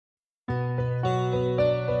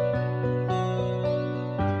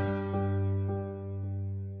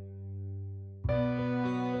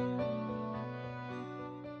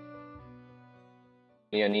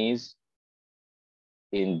your knees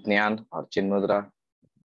in Dhyan or Chin Mudra,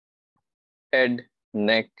 head,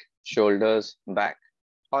 neck, shoulders, back,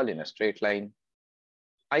 all in a straight line,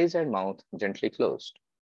 eyes and mouth gently closed.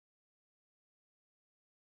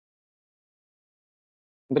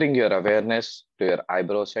 Bring your awareness to your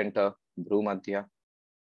eyebrow center, Bhru Madhya.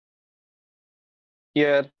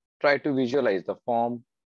 Here, try to visualize the form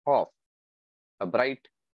of a bright,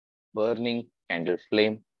 burning candle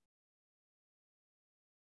flame,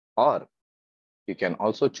 or you can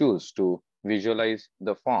also choose to visualize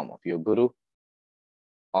the form of your Guru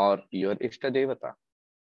or your Ishta Devata.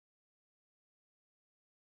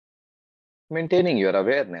 Maintaining your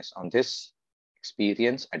awareness on this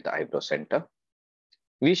experience at the eyebrow center,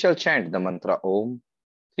 we shall chant the mantra Om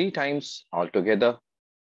 3 times altogether,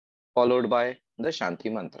 followed by the Shanti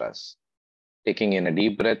mantras. Taking in a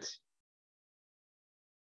deep breath.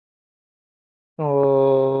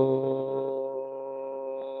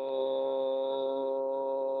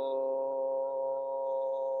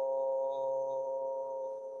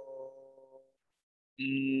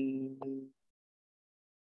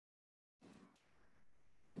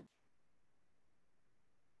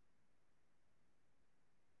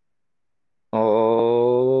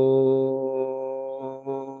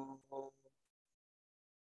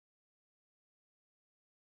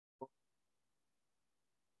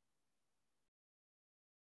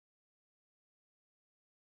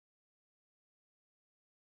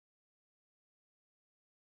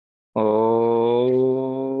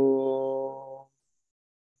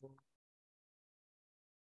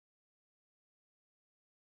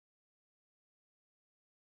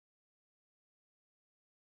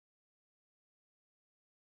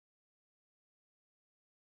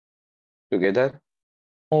 Together.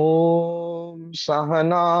 Om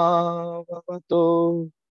Sahana Bhavato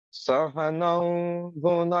Sahanau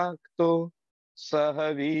Bhunakto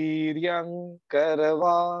Sahaviryam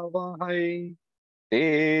Karavavahai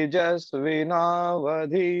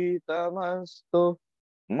Tejasvinavadhitamastu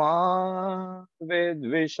Ma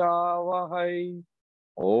Vidvishavahai.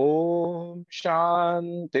 Om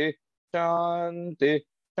Shanti Shanti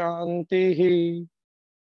Shanti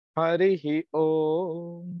Harihi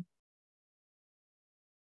Om.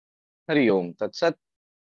 Hari Om Tat Sat.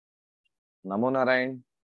 Namo Narayan.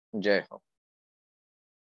 Jai Ho.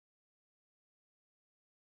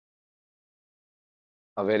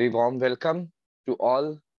 A very warm welcome to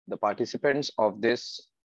all the participants of this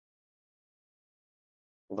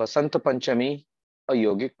Vasant Panchami, a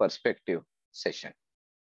yogic perspective session.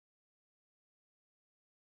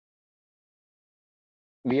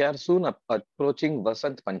 We are soon approaching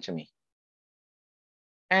Vasant Panchami.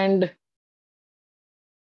 And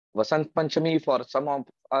Vasant Panchami for some of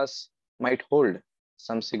us might hold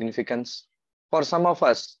some significance. For some of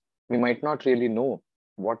us, we might not really know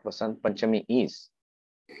what Vasant Panchami is.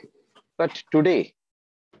 But today,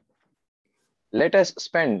 let us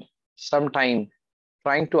spend some time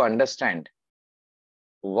trying to understand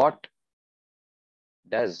what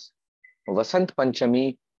does Vasant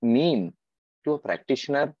Panchami mean to a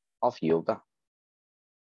practitioner of yoga.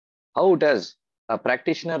 How does a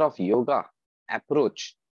practitioner of yoga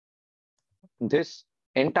approach this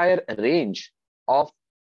entire range of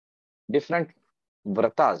different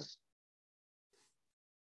vratas?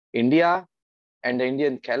 India and the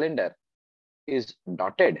Indian calendar is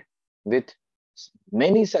dotted with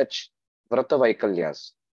many such vrata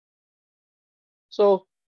vaikalyas. So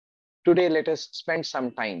today let us spend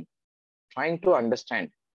some time trying to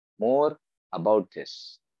understand more about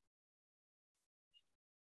this.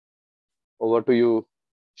 Over to you,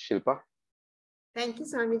 Shilpa. Thank you,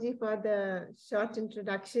 Swamiji, for the short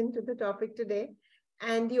introduction to the topic today.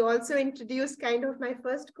 And you also introduced kind of my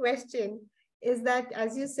first question, is that,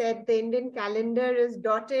 as you said, the Indian calendar is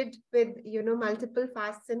dotted with, multiple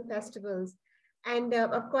fasts and festivals. And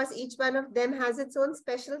of course, each one of them has its own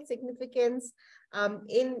special significance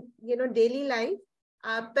in, daily life.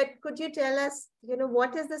 But could you tell us,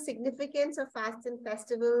 what is the significance of fasts and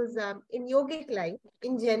festivals in yogic life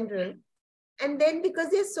in general? And then, because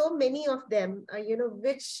there's so many of them,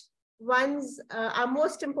 which ones are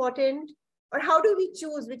most important, or how do we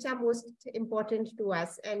choose which are most important to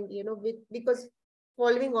us? And, because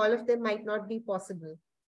following all of them might not be possible.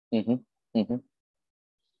 That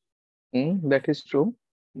is true.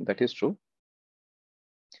 That is true.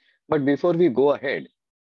 But before we go ahead,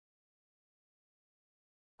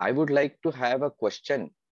 I would like to have a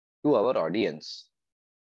question to our audience.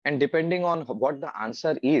 And depending on what the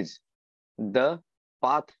answer is, the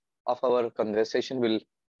path of our conversation will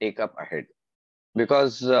take up ahead.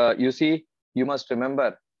 Because you see, you must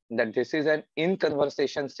remember that this is an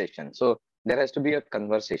in-conversation session. So There has to be a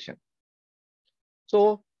conversation.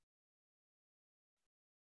 So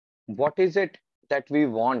what is it that we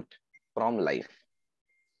want from life?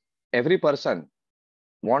 Every person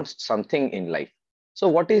wants something in life. So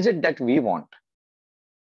what is it that we want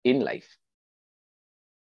in life?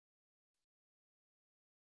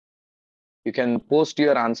 You can post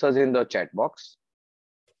your answers in the chat box.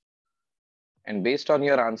 And based on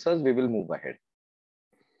your answers, we will move ahead.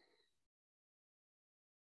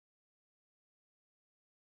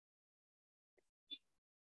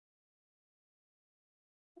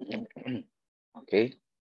 Okay.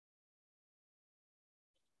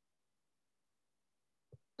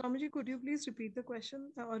 Swamiji, could you please repeat the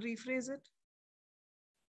question or rephrase it?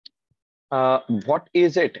 What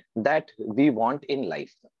is it that we want in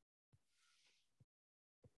life?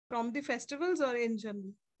 From the festivals or in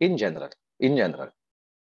general? In general. In general.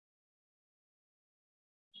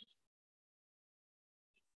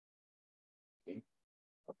 Okay.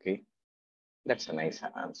 Okay. That's a nice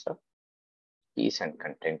answer. Peace and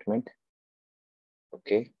contentment.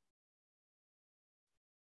 Okay.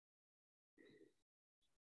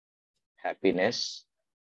 Happiness,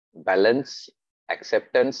 balance,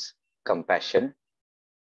 acceptance, compassion,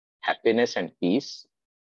 happiness and peace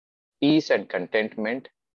and contentment,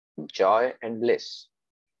 joy and bliss.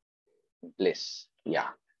 Bliss. Yeah.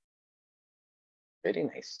 Very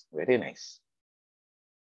nice. Very nice.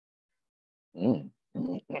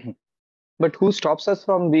 But who stops us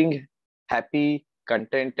from being happy,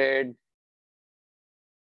 contented,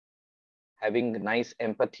 having nice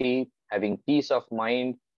empathy, having peace of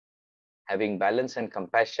mind, having balance and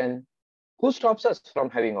compassion? Who stops us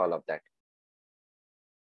from having all of that?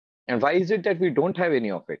 And why is it that we don't have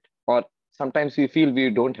any of it? Or sometimes we feel we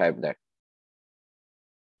don't have that?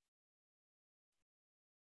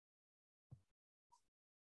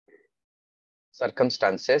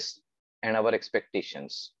 Circumstances and our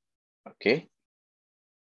expectations. Okay.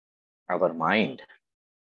 Our mind.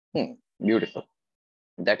 Beautiful.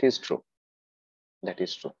 That is true. That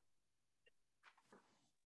is true.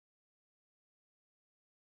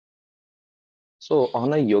 So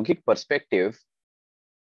on a yogic perspective,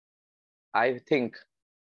 I think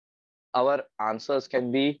our answers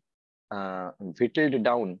can be whittled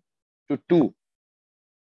down to two.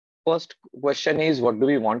 First question is, what do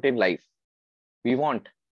we want in life? We want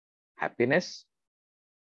happiness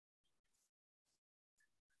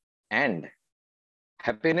and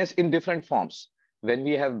happiness in different forms. When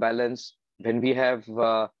we have balance, when we have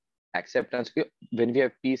acceptance, when we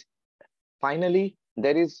have peace. Finally,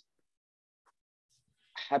 there is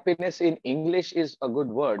happiness in English is a good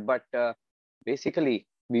word, but basically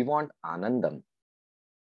we want anandam.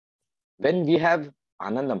 When we have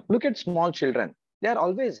anandam, look at small children. They are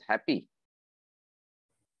always happy.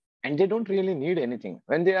 And they don't really need anything.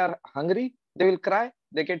 When they are hungry, they will cry,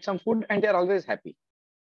 they get some food, and they're always happy.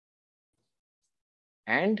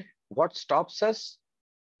 And what stops us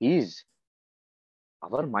is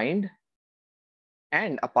our mind.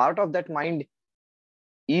 And a part of that mind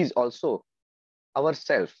is also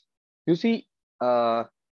ourself. You see,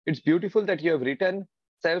 it's beautiful that you have written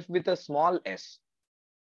self with a small s.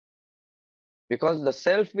 Because the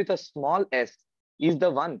self with a small s is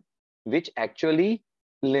the one which actually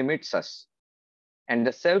limits us. And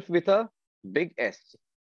the self with a big S,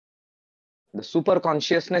 the super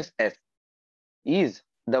consciousness S, is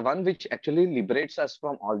the one which actually liberates us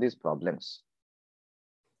from all these problems.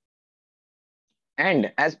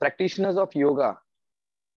 And as practitioners of yoga,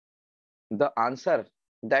 the answer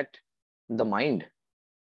that the mind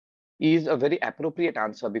is a very appropriate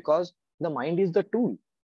answer, because the mind is the tool.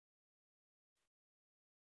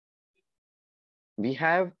 We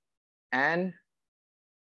have an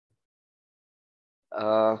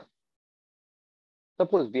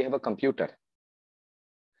suppose we have a computer.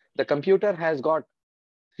 The computer has got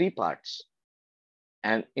three parts: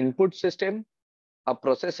 an input system, a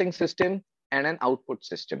processing system, and an output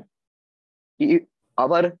system.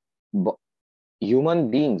 Our human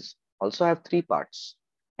beings also have three parts: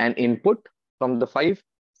 an input from the five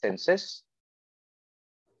senses,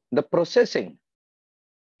 the processing,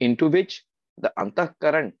 into which the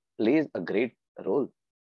antahkaran plays a great role,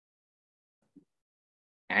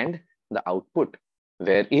 and the output,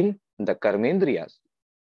 wherein the karmendriyas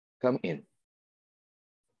come in.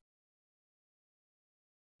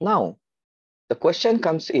 Now, the question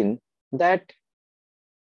comes in that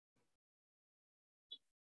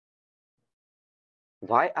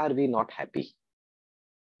why are we not happy?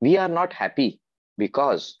 We are not happy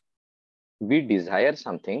because we desire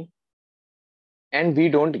something and we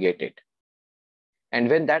don't get it. And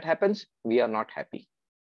when that happens, we are not happy.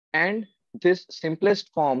 And this simplest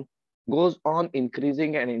form goes on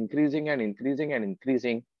increasing and increasing and increasing and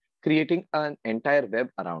increasing, creating an entire web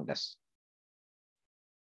around us.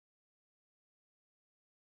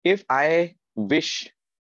 If I wish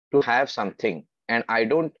to have something and I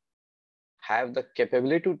don't have the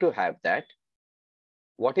capability to have that,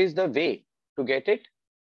 what is the way to get it?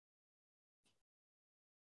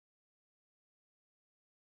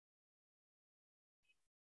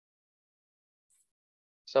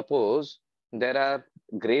 Suppose there are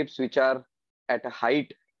grapes which are at a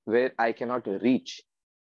height where I cannot reach.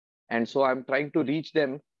 And so I'm trying to reach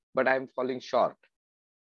them, but I'm falling short.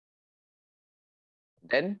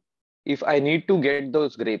 Then, if I need to get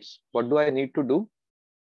those grapes, what do I need to do?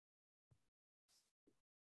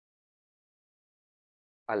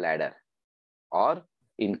 A ladder or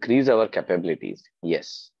increase our capabilities.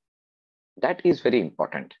 Yes, that is very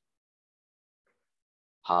important.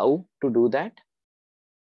 How to do that?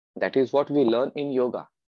 That is what we learn in yoga.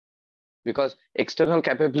 Because external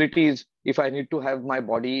capabilities, if I need to have my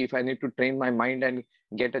body, if I need to train my mind and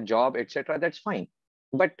get a job, etc., that's fine.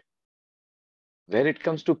 But where it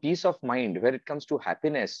comes to peace of mind, where it comes to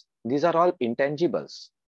happiness, these are all intangibles.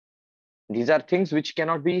 These are things which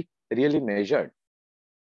cannot be really measured.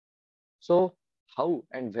 So how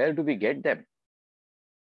and where do we get them?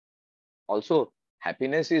 Also,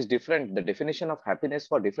 happiness is different. The definition of happiness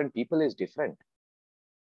for different people is different.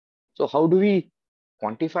 So how do we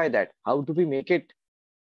quantify that? How do we make it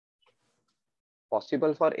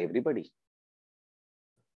possible for everybody?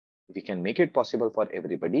 We can make it possible for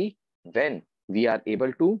everybody when we are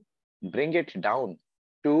able to bring it down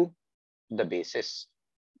to the basis.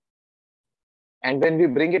 And when we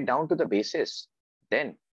bring it down to the basis,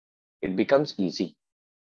 then it becomes easy.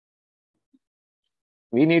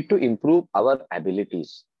 We need to improve our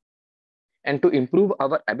abilities. And to improve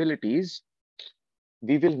our abilities,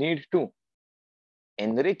 we will need to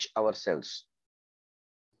enrich ourselves.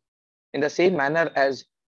 In the same manner as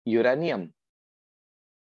uranium,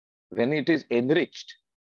 when it is enriched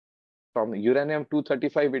from uranium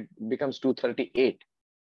 235, it becomes 238.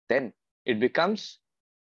 Then it becomes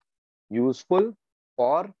useful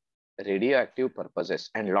for radioactive purposes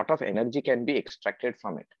and a lot of energy can be extracted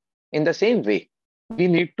from it. In the same way, we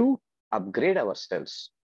need to upgrade ourselves,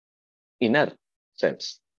 inner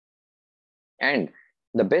selves. And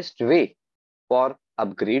the best way for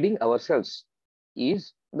upgrading ourselves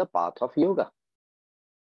is the path of yoga.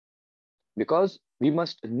 Because we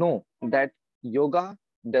must know that yoga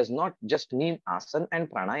does not just mean asana and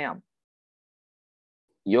pranayam.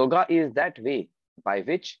 Yoga is that way by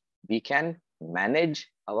which we can manage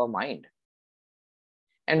our mind.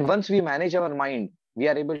 And once we manage our mind, we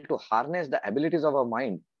are able to harness the abilities of our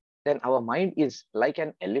mind, then our mind is like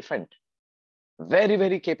an elephant. Very,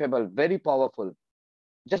 very capable, very powerful.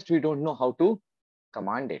 Just we don't know how to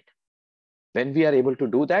command it. When we are able to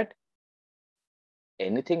do that,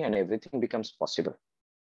 anything and everything becomes possible.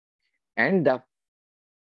 And the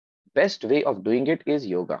best way of doing it is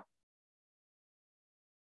yoga.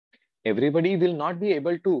 Everybody will not be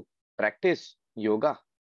able to practice yoga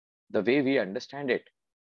the way we understand it.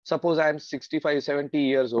 Suppose I am 65, 70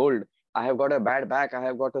 years old. I have got a bad back. I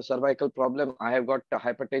have got a cervical problem. I have got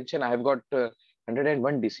hypertension. I have got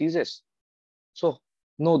 101 diseases. So,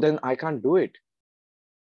 no, then I can't do it.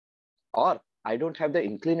 Or I don't have the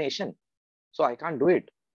inclination. So I can't do it.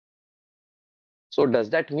 So does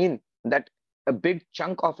that mean that a big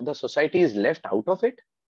chunk of the society is left out of it?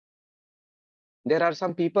 There are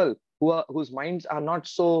some people whose minds are not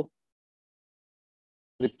so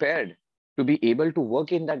prepared to be able to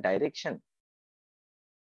work in that direction.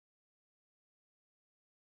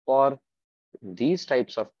 For these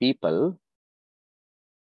types of people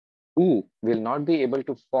who will not be able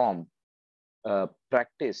to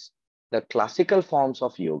practice the classical forms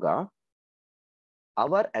of yoga,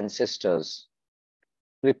 our ancestors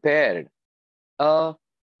prepared a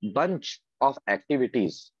bunch of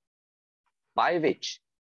activities by which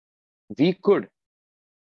we could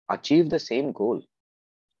achieve the same goal,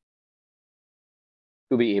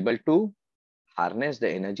 to be able to harness the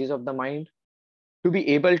energies of the mind, to be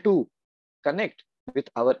able to connect with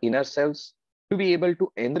our inner selves, to be able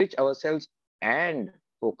to enrich ourselves and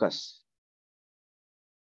focus.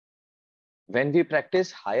 When we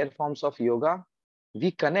practice higher forms of yoga,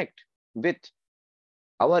 we connect with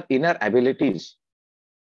our inner abilities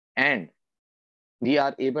and we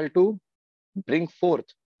are able to bring forth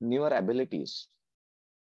newer abilities.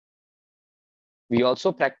 We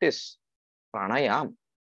also practice pranayam.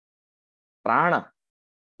 Prana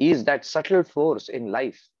is that subtle force in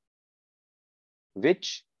life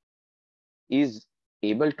which is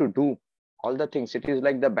able to do all the things. It is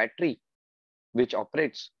like the battery which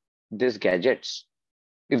operates these gadgets.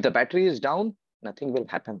 If the battery is down, nothing will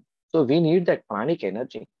happen. So we need that pranic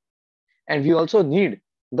energy. And we also need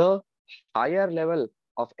the higher level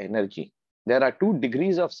of energy. There are two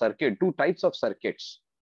degrees of circuit, two types of circuits,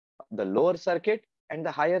 the lower circuit and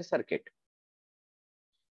the higher circuit.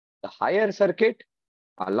 The higher circuit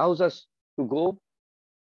allows us to go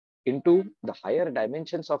into the higher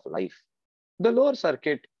dimensions of life. The lower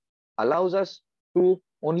circuit allows us to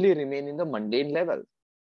only remain in the mundane level.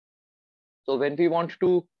 So when we want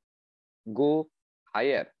to go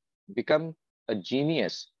higher, become a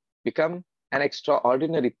genius, become an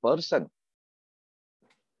extraordinary person,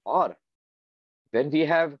 or when we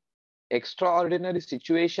have extraordinary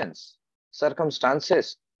situations,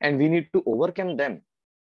 circumstances, and we need to overcome them.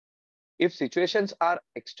 If situations are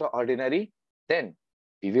extraordinary, then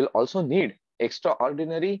we will also need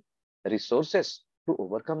extraordinary resources to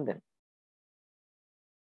overcome them.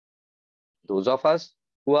 Those of us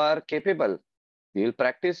who are capable, we will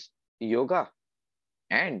practice yoga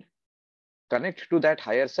and connect to that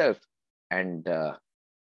higher self and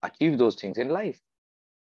achieve those things in life.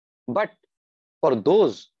 But for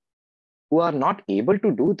those who are not able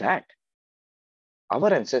to do that,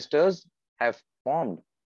 our ancestors have formed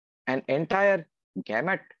an entire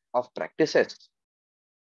gamut of practices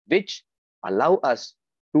which allow us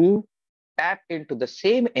to tap into the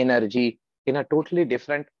same energy in a totally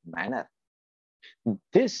different manner.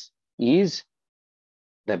 This is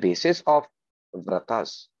the basis of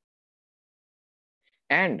vratas.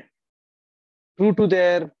 And true to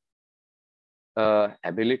their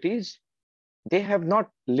abilities, they have not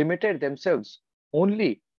limited themselves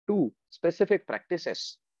only to specific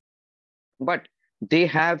practices, but they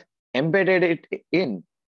have embedded it in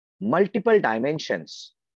multiple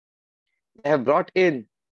dimensions. They have brought in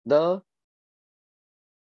the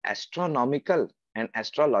astronomical and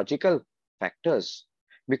astrological factors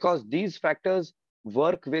because these factors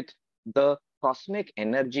work with the cosmic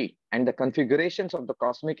energy and the configurations of the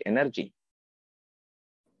cosmic energy.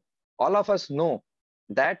 All of us know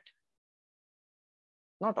that,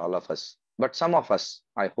 not all of us, but some of us,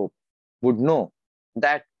 I hope, would know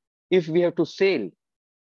that if we have to sail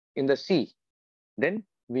in the sea, then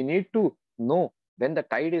we need to know when the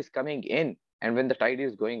tide is coming in and when the tide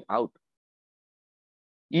is going out.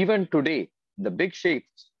 Even today, the big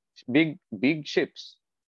ships, big ships,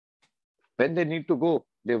 when they need to go,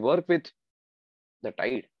 they work with the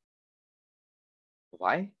tide.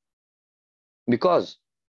 Why? Because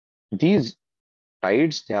these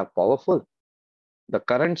tides, they are powerful. The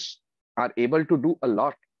currents are able to do a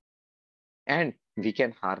lot, and we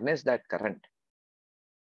can harness that current.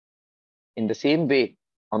 In the same way,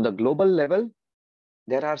 on the global level,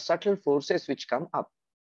 there are subtle forces which come up,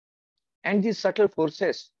 and these subtle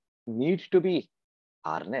forces need to be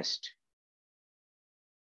harnessed.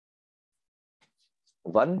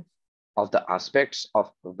 One of the aspects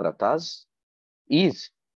of vratas is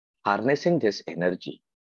harnessing this energy.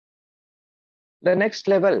 The next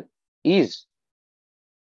level is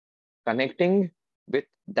connecting with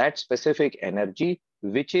that specific energy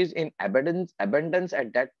which is in abundance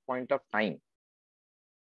at that point of time.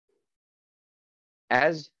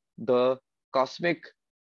 As the cosmic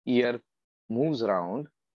year moves around,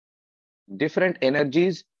 different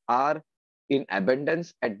energies are in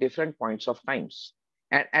abundance at different points of times.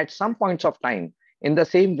 And at some points of time, in the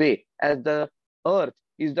same way as the earth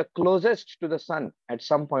is the closest to the sun at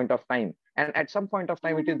some point of time, and at some point of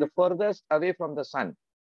time it is the furthest away from the sun,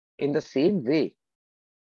 in the same way,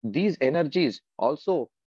 these energies also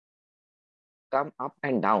come up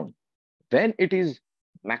and down. When it is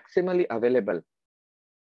maximally available,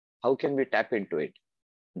 how can we tap into it?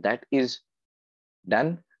 That is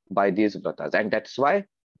done by these vratas. And that's why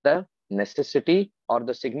the necessity or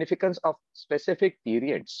the significance of specific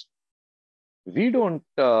periods. We don't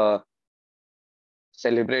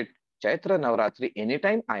celebrate Chaitra Navratri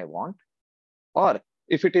anytime I want, or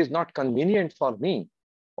if it is not convenient for me,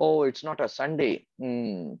 oh, it's not a Sunday.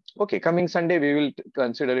 Okay, coming Sunday, we will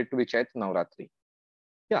consider it to be Chaitra Navratri.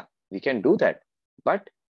 Yeah, we can do that. But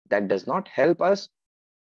that does not help us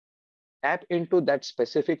tap into that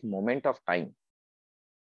specific moment of time.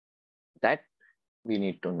 That we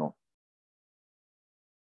need to know.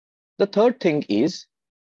 The third thing is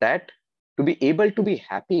that to be able to be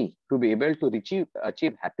happy, to be able to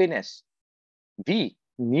achieve happiness, we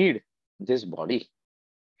need this body.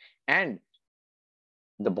 And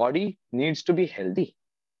the body needs to be healthy.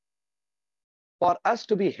 For us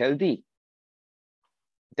to be healthy,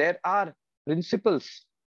 there are principles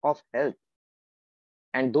of health.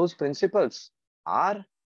 And those principles are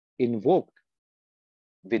invoked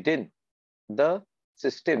within the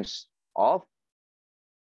systems of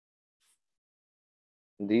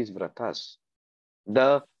these vratas,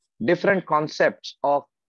 the different concepts of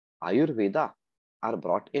Ayurveda are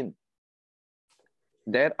brought in.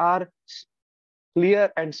 There are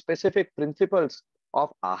clear and specific principles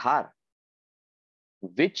of ahar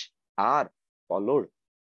which are followed.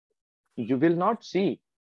 You will not see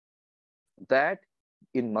that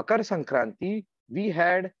in Makar Sankranti we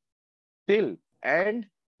had til and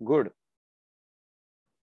good,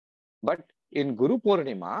 but in Guru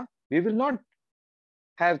Purnima we will not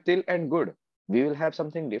have til and good. We will have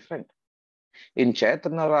something different. In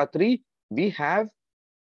Chaitra Navratri we have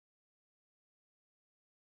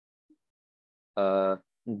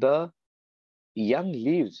the young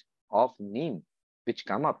leaves of neem which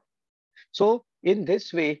come up. So in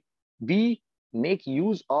this way, we make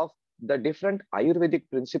use of the different Ayurvedic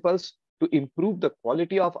principles to improve the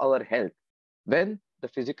quality of our health. When the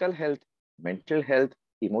physical health, mental health,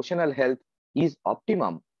 emotional health is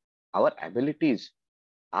optimum, our abilities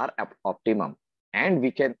are optimum and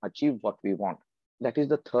we can achieve what we want. That is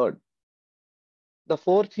the third. The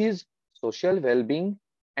fourth is social well-being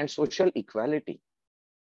and social equality.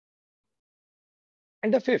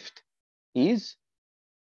 And the fifth is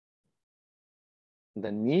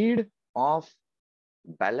the need of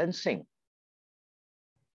balancing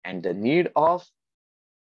and the need of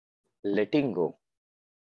letting go.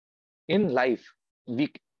 In life,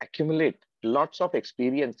 we accumulate lots of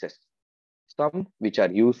experiences, some which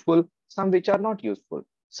are useful, some which are not useful,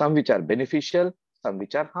 some which are beneficial, some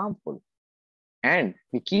which are harmful. And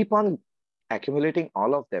we keep on accumulating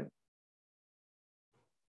all of them.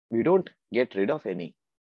 We don't get rid of any.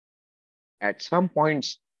 At some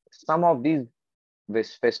points, some of these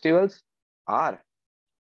festivals are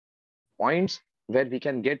points where we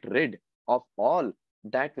can get rid of all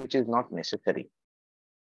that which is not necessary.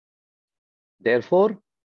 Therefore,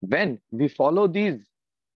 when we follow these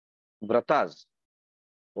vratas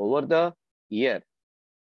over the year,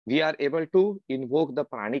 we are able to invoke the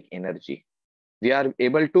pranic energy. We are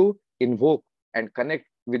able to invoke and connect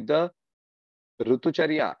with the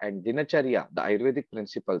Rutucharya and Dinacharya, the Ayurvedic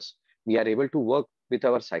principles. We are able to work with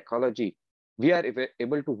our psychology. We are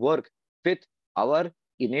able to work with our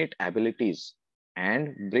innate abilities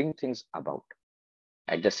and bring things about.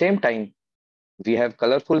 At the same time, we have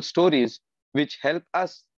colorful stories which help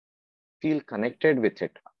us feel connected with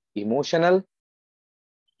it. Emotional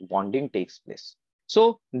bonding takes place.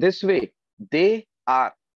 So this way, they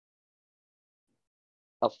are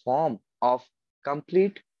a form of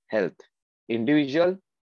complete health, individual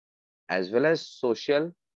as well as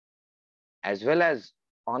social, as well as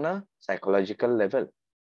on a psychological level.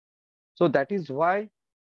 So that is why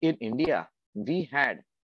in India, we had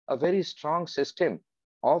a very strong system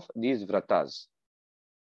of these vratas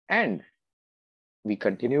and we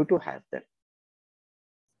continue to have them.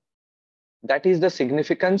 That is the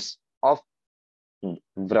significance of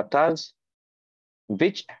vratas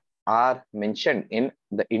which are mentioned in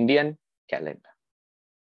the Indian calendar.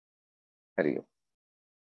 Hari Om.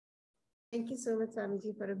 Thank you so much,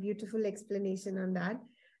 Swamiji, for a beautiful explanation on that.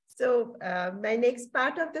 So my next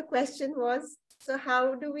part of the question was, so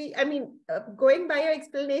how do we, going by your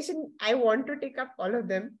explanation, I want to take up all of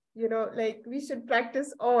them, like we should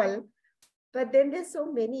practice all, but then there's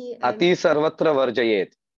so many. Ati sarvatra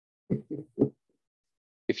varjayet.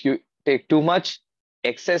 If you take too much,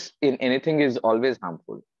 excess in anything is always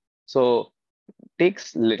harmful. So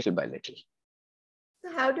takes little by little.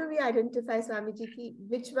 So how do we identify, Swamiji,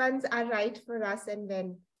 which ones are right for us and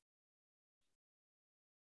when?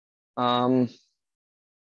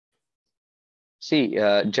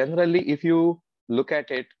 Generally, if you look at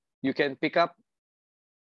it, you can pick up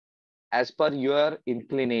as per your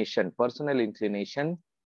inclination, personal inclination,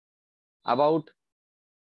 about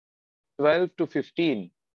 12 to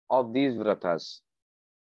 15 of these vratas,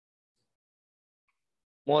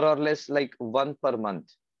 more or less like one per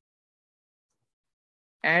month.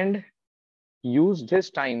 And use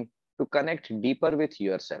this time to connect deeper with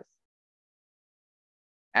yourself.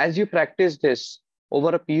 As you practice this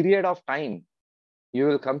over a period of time, you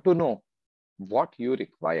will come to know what you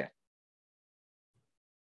require.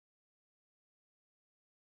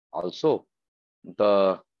 Also,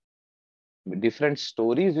 the different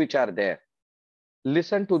stories which are there,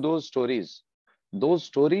 listen to those stories. Those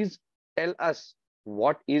stories tell us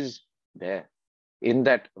what is there in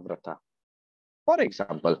that vrata. For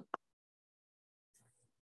example,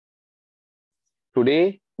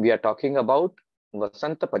 today we are talking about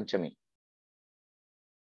Vasant Panchami.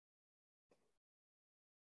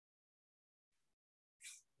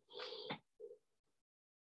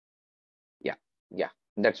 Yeah,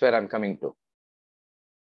 that's where I'm coming to.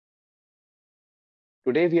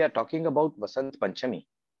 Today we are talking about Vasant Panchami.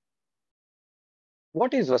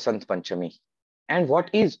 What is Vasant Panchami? And what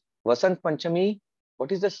is Vasant Panchami?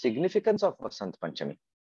 What is the significance of Vasant Panchami?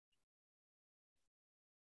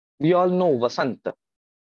 We all know Vasant.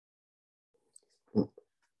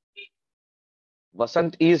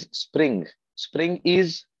 Vasant is spring. Spring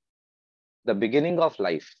is the beginning of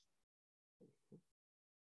life.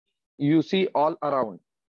 You see all around,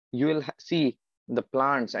 you will see the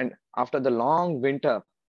plants, and after the long winter,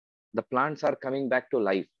 the plants are coming back to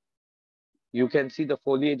life. You can see the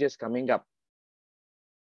foliage is coming up.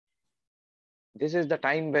 This is the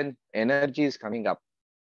time when energy is coming up.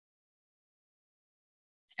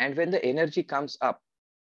 And when the energy comes up,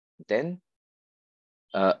 then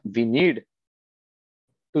we need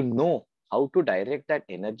to know how to direct that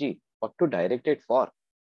energy, what to direct it for.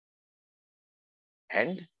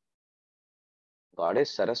 And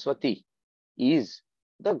Goddess Saraswati is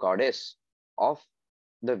the goddess of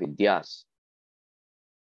the Vidyas.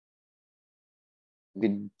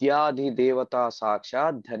 Vidyadhi Devata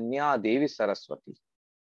Sakshat Dhanya Devi Saraswati.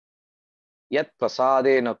 Yat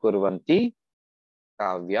prasadena kurvanti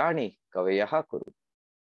kavyani kavayaha kuru.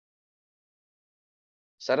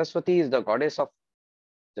 Saraswati is the goddess of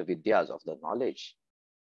the Vidyas, of the knowledge.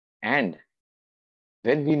 And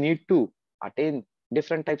when we need to attain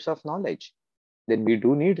different types of knowledge, then we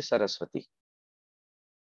do need Saraswati.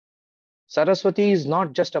 Saraswati is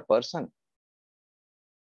not just a person.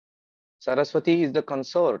 Saraswati is the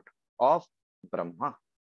consort of Brahma.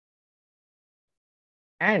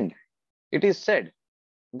 And it is said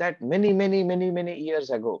that many years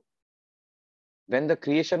ago, when the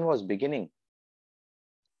creation was beginning,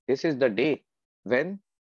 this is the day when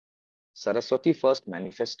Saraswati first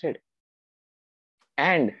manifested.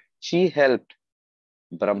 And she helped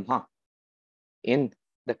Brahma in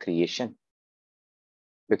the creation.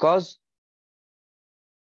 Because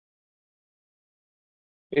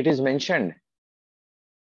it is mentioned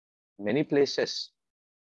many places,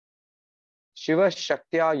 Shiva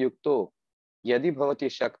Shaktya Yukto Yadi Bhavati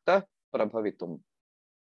Shakta Prabhavitum.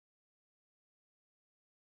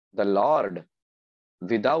 The Lord,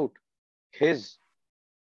 without his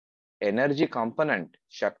energy component,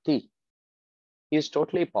 Shakti, is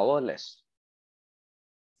totally powerless.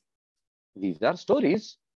 These are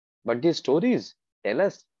stories, but these stories tell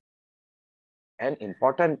us an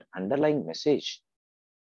important underlying message.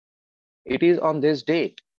 It is on this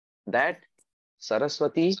date that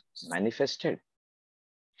Saraswati manifested.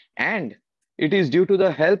 And it is due to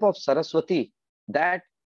the help of Saraswati that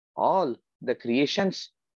all the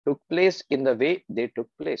creations took place in the way they took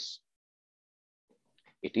place.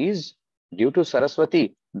 It is due to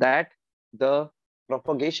Saraswati that the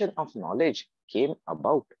propagation of knowledge came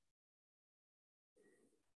about.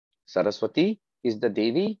 Saraswati is the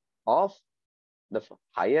Devi of the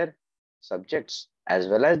higher subjects as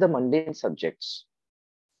well as the mundane subjects.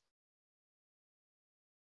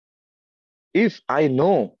 If I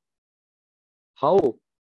know how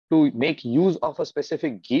to make use of a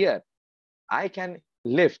specific gear, I can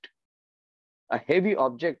lift a heavy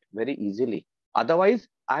object very easily. Otherwise,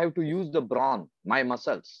 I have to use the brawn, my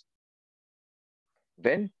muscles.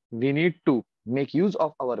 When we need to make use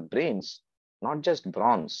of our brains, not just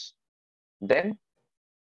brawns, then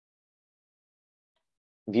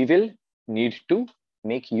we will need to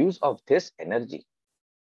make use of this energy.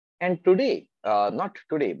 And today, not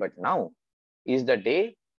today, but now is the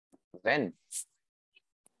day when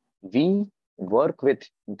we work with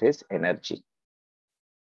this energy.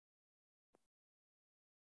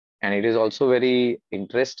 And it is also very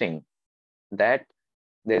interesting that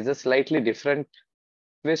there's a slightly different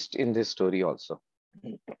twist in this story also.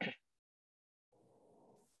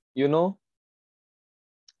 You know,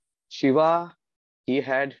 Shiva, he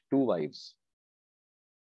had two wives,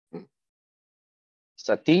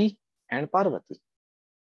 Sati and Parvati.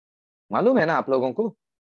 मालूम है ना आप लोगों को?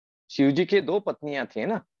 शिव जी के दो पत्नियां थी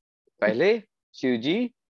ना. पहले शिव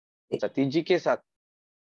जी सती जी के साथ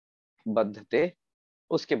बद्ध थे,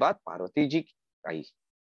 उसके बाद पार्वती जी आई.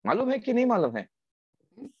 मालूम है कि नहीं मालूम है?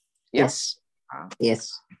 Yes. हाँ.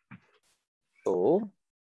 Yes. तो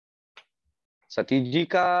सती जी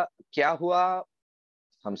का क्या हुआ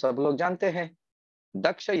हम सब लोग जानते हैं.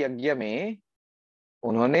 दक्ष यज्ञ में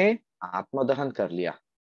उन्होंने आत्मदहन कर लिया.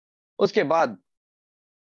 उसके बाद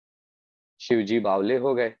शिव जी बावले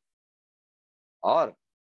हो गए और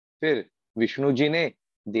फिर विष्णु जी ने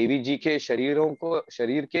देवी जी के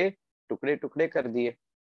शरीर के टुकड़े टुकड़े कर दिए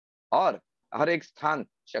और हर एक स्थान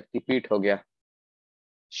शक्तिपीठ हो गया.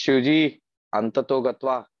 शिव जी अंततो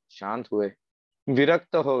गत्वा शांत हुए,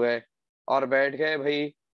 विरक्त हो गए और बैठ गए,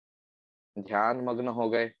 भाई ध्यान मग्न हो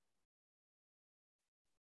गए.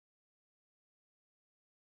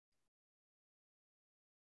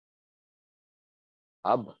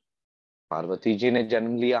 अब पार्वती जी ने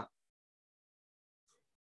जन्म लिया।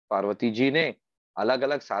 पार्वती जी ने अलग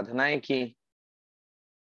अलग साधनाएं की।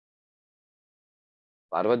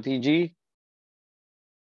 पार्वती जी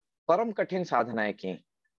परम कठिन साधनाएं की।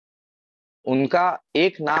 उनका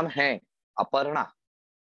एक नाम है अपर्णा,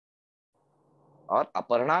 और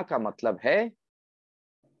अपर्णा का मतलब है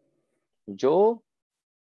जो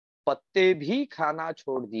पत्ते भी खाना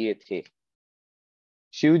छोड़ दिए थे।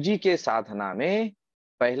 शिव जी के साधना में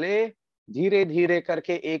पहले धीरे धीरे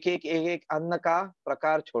करके एक एक अन्न का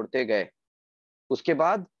प्रकार छोड़ते गए। उसके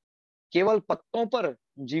बाद केवल पत्तों पर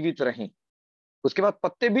जीवित रहीं। उसके बाद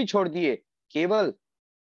पत्ते भी छोड़ दिए, केवल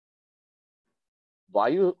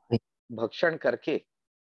वायु भक्षण करके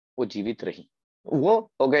वो जीवित रही। वो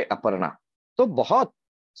हो गए अपर्णा। तो बहुत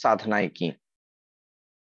साधनाएं की।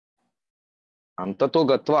 अंततो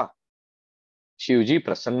गत्वा शिव जी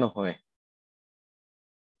प्रसन्न हुए,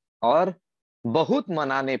 और बहुत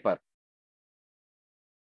मनाने पर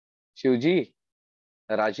शिव जी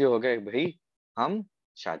राजी हो गए, भाई हम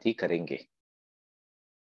शादी करेंगे।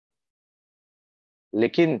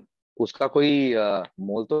 लेकिन उसका कोई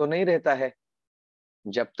मोल तो नहीं रहता है।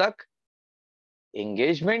 जब तक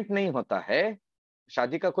एंगेजमेंट नहीं होता है,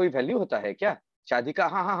 शादी का कोई वैल्यू होता है क्या? शादी का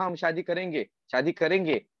हाँ हाँ हम शादी करेंगे, शादी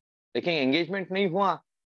करेंगे, लेकिन एंगेजमेंट नहीं हुआ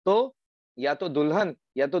तो या तो दुल्हन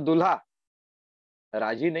या तो दूल्हा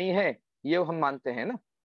राजी नहीं है, ये हम मानते हैं ना।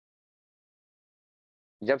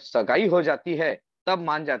 जब सगाई हो जाती है तब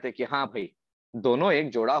मान जाते कि हाँ भाई दोनों एक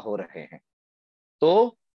जोड़ा हो रहे हैं।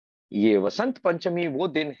 तो ये वसंत पंचमी वो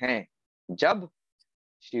दिन है जब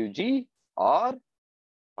शिव जी और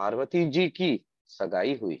पार्वती जी की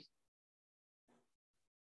सगाई हुई,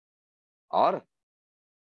 और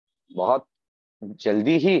बहुत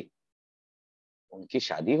जल्दी ही उनकी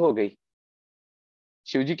शादी हो गई।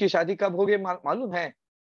 शिव जी की शादी कब हो गई मालूम है?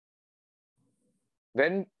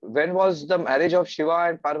 when was the marriage of Shiva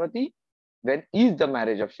and Parvati? When is the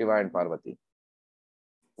marriage of Shiva and Parvati?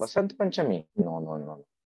 Vasant Panchami? No.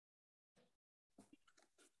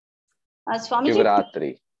 Swami ji, Shivratri.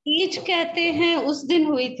 Teej कहते हैं उस दिन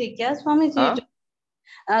हुई थी क्या स्वामी जी?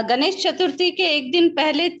 हाँ गणेश चतुर्थी के एक दिन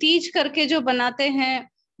पहले तीज करके जो बनाते हैं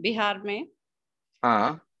बिहार में,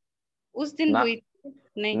 हाँ। उस दिन ना हुई थी?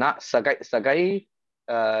 नहीं, ना, सगाई सगाई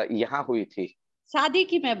यहाँ हुई थी। शादी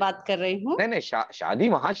की मैं बात कर रही हूँ। नहीं, शादी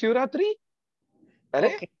महाशिवरात्रि।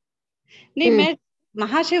 अरे ओके, नहीं मैं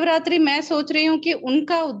महाशिवरात्रि मैं सोच रही हूँ कि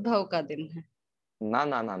उनका उद्भव का दिन है।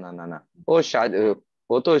 ना, वो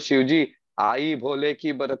वो तो शिव जी आई भोले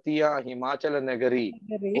की बरतिया हिमाचल नगरी,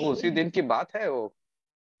 वो उसी दिन की बात है वो।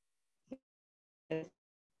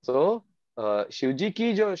 तो शिव जी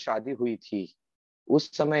की जो शादी हुई थी उस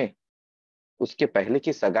समय, उसके पहले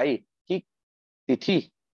की सगाई की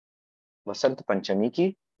तिथि वसंत पंचमी की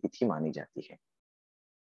तिथि मानी जाती है।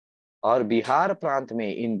 और बिहार प्रांत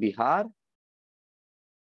में, इन Bihar,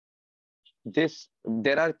 this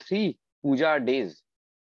there are three puja days.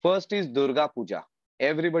 First is Durga Puja.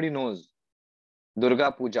 Everybody knows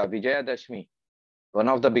Durga Puja, Vijayadashmi, one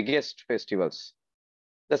of the biggest festivals.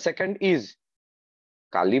 The second is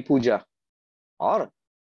Kali Puja, or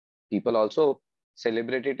people also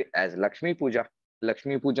celebrate it as Lakshmi Puja,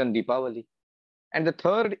 Lakshmi Pujan Deepavali. And the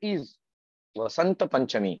third is Vasanta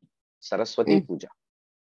Panchami, Saraswati Puja.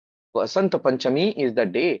 Vasanta Panchami is the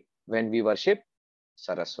day when we worship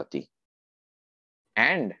Saraswati.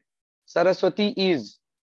 And Saraswati is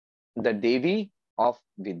the Devi of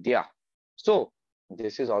Vidya. So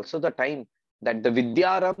this is also the time that the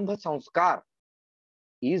Vidyarambha Sanskar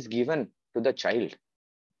is given to the child.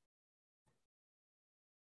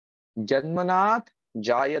 Janmanat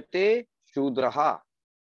Jayate Shudraha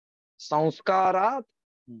Sanskarat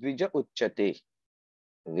Dvija Uchyate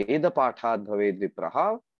Veda Pathat Bhaved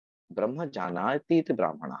Vipraha Brahma Janatit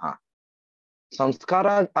Brahmanaha.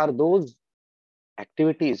 Sanskaras are those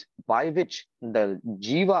activities by which the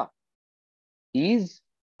Jiva is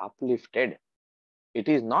uplifted. It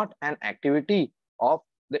is not an activity of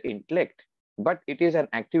the intellect, but it is an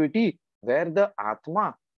activity where the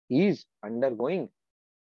Atma is undergoing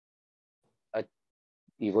a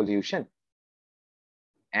evolution.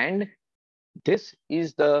 And this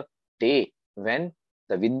is the day when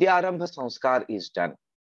the Vidyarambha Sanskar is done.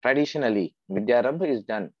 Traditionally, Vidyarambha is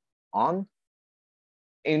done on,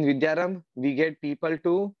 in Vidyarambha, we get people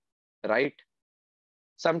to write.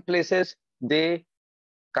 Some places they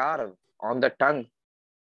carve on the tongue.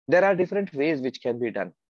 There are different ways which can be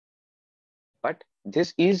done. But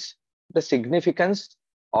this is the significance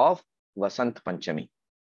of Vasant Panchami,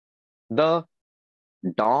 the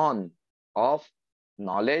dawn of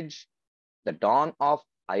knowledge, the dawn of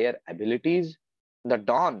higher abilities, the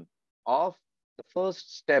dawn of the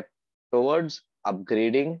first step towards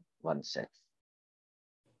upgrading oneself.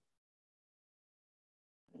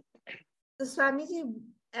 So Swamiji,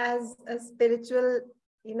 as a spiritual,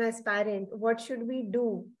 aspirant, what should we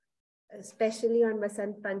do, especially on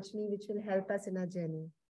Vasant Panchami, which will help us in our journey?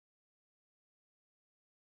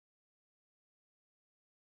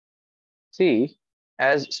 See,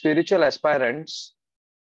 as spiritual aspirants,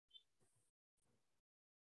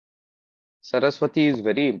 Saraswati is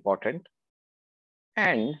very important,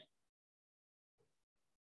 and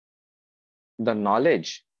the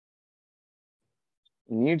knowledge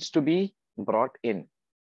needs to be brought in.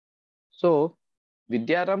 So,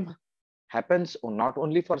 Vidyaram happens not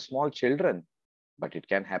only for small children, but it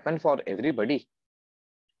can happen for everybody.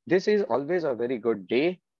 This is always a very good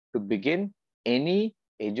day to begin any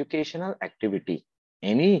educational activity,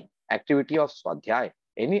 any activity of swadhyay,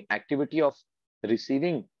 any activity of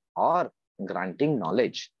receiving or granting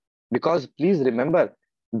knowledge. Because please remember,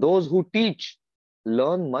 those who teach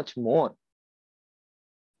learn much more.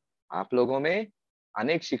 आप लोगों में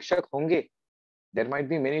अनेक शिक्षक होंगे. There might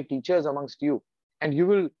be many teachers amongst you, and you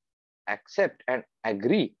will accept and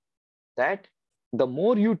agree that the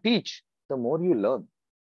more you teach, the more you learn.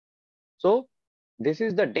 So, this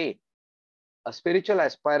is the day a spiritual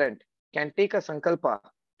aspirant can take a sankalpa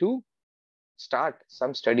to start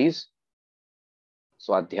some studies,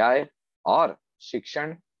 swadhyay or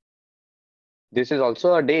shikshan. This is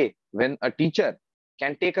also a day when a teacher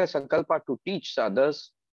can take a sankalpa to teach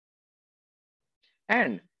others.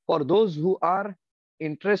 And for those who are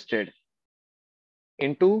interested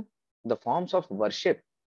into the forms of worship,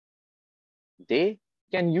 they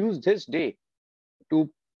can use this day to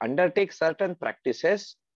undertake certain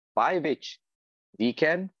practices by which we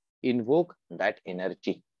can invoke that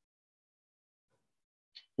energy.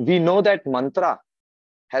 We know that mantra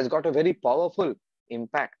has got a very powerful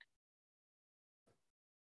impact.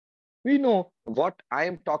 We know what I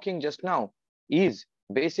am talking just now is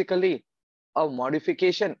basically a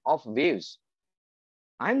modification of waves.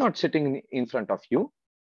 I'm not sitting in front of you,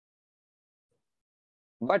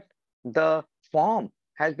 but the form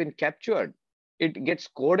has been captured. It gets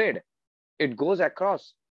coded, it goes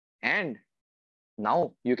across, and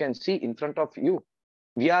now you can see in front of you.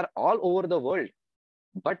 We are all over the world,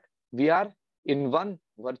 but we are in one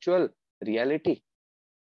virtual reality.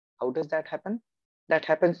 How does that happen? That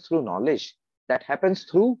happens through knowledge. That happens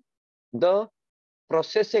through the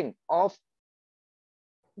processing of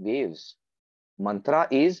waves. Mantra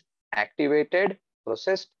is activated,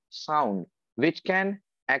 processed sound, which can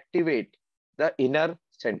activate the inner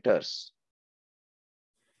centers.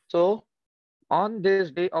 So, on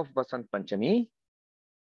this day of Vasant Panchami,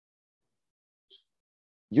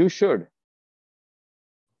 you should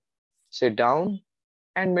sit down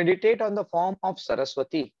and meditate on the form of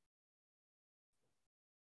Saraswati.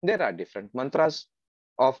 There are different mantras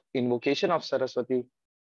of invocation of Saraswati.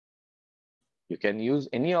 You can use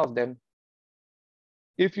any of them.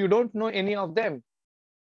 If you don't know any of them,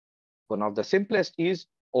 one of the simplest is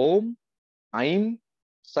Om Aim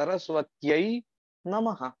Saraswatyai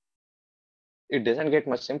Namaha. It doesn't get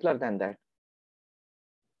much simpler than that.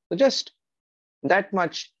 So just that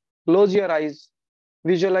much, close your eyes,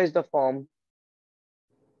 visualize the form,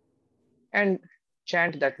 and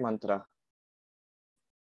chant that mantra.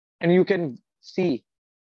 And you can see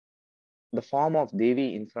the form of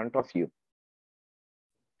Devi in front of you.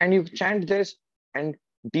 And you chant this and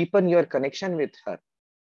deepen your connection with her.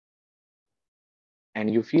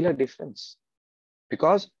 And you feel a difference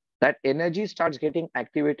because that energy starts getting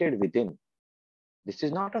activated within. This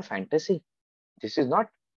is not a fantasy. This is not,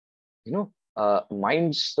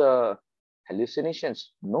 mind's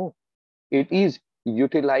hallucinations. No, it is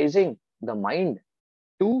utilizing the mind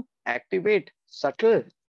to activate subtle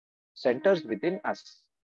centers within us.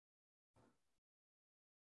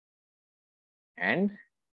 And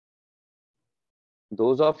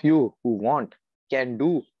those of you who want can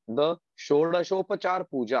do the Shodashopachar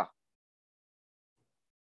Puja.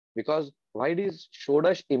 Because why is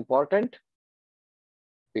Shodash important?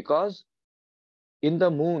 Because in the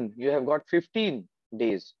moon, you have got 15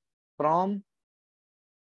 days from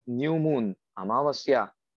new moon, Amavasya,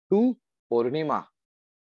 to Purnima.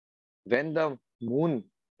 When the moon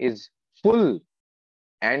is full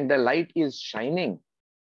and the light is shining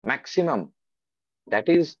maximum, that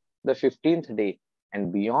is the 15th day.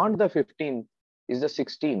 And beyond the 15th is the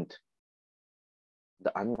 16th,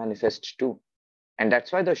 the unmanifest too. And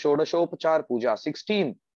that's why the Shodashopachar Puja,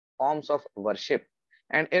 16 forms of worship.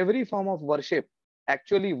 And every form of worship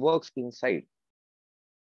actually works inside.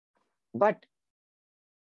 But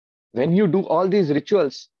when you do all these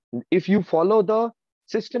rituals, if you follow the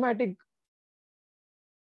systematic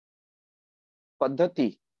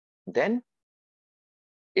paddhati, then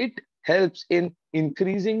it helps in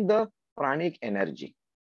increasing the pranic energy.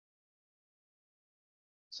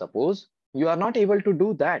 Suppose you are not able to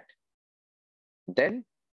do that, then,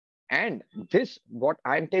 and this what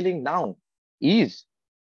I'm telling now is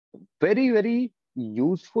very, very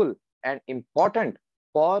useful and important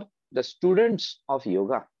for the students of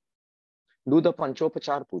yoga. Do the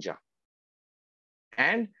Panchopachar Puja.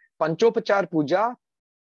 And Panchopachar Puja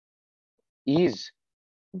is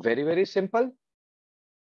very, very simple.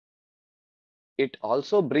 It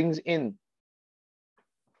also brings in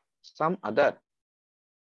some other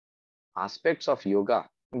aspects of yoga,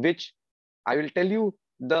 which I will tell you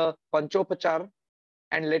the Panchopachar,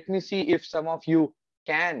 and let me see if some of you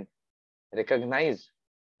can recognize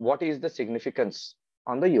what is the significance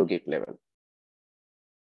on the yogic level.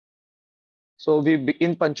 So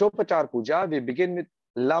in Panchopachar Puja, we begin with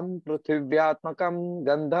Lam Prithvivyatmakam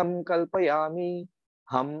Gandham Kalpayami,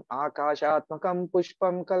 Ham Akashatmakam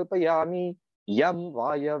Pushpam Kalpayami, Yam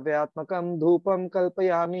Vayavyatmakam Dhupam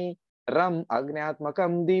Kalpayami, Ram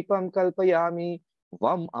Agnyatmakam Deepam Kalpayami,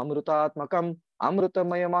 Vam Amrutatmakam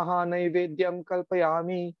Amrutamaya Mahanaivedyam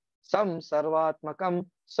Kalpayami, Sam Sarvatmakam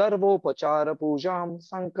Sarvopachara Pujam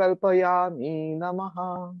Sankalpayami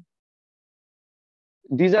Namaha.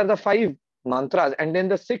 These are the 5 mantras, and then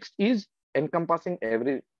the 6th is encompassing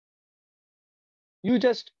every. You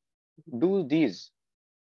just do these.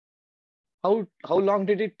 How long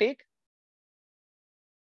did it take?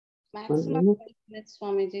 Maximum 5 minutes,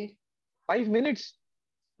 Swamiji. 5 minutes?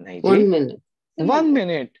 Nahi ji. 1 minute. 1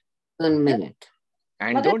 minute. 1 minute.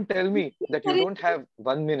 And don't tell me that you don't have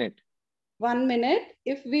 1 minute. 1 minute.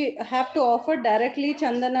 If we have to offer directly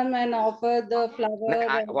Chandanam and offer the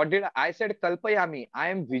flower. What did I said? Kalpayami. I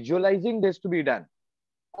am visualizing this to be done.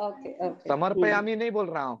 Okay. Samarpayami nahi bol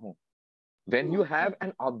raha hu. When you have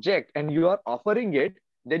an object and you are offering it,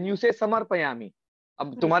 then you say Samarpayami.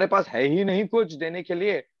 अब तुम्हारे पास है ही नहीं कुछ देने के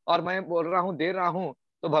लिए और मैं बोल रहा हूँ दे रहा हूँ,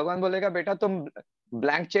 तो भगवान बोलेगा बेटा तुम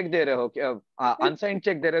ब्लैंक चेक दे रहे हो, अनसाइंड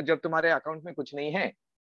चेक दे रहे हो जब तुम्हारे अकाउंट में कुछ नहीं है.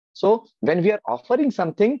 So when we are offering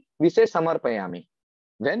something, we say Samarpayami.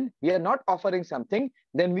 When we are not offering something,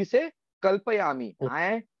 then we say Kalpayami.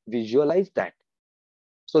 I visualize that.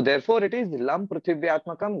 So therefore it is Lam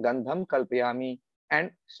Prithvivyatmakam Gandham Kalpayami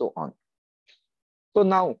and so on. So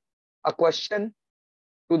now a question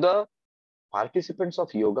to the participants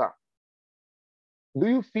of yoga.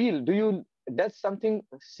 Does something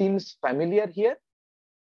seems familiar here?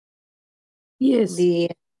 Yes.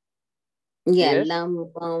 Yes.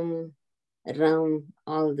 Lam, Vam, Ram,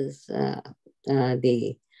 all this, the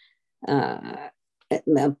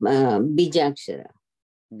Bijakshara.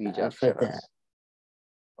 Bijakshara.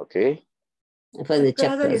 Okay. For the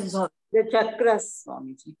chakras. chakras. The chakras,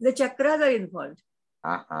 Swamiji. The chakras are involved.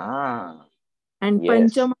 Aha. And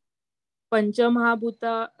Yes.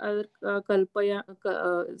 Panchamahabhuta Kalpaya,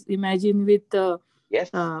 imagine with. Yes.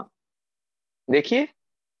 देखिए,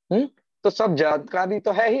 तो सब जानकारी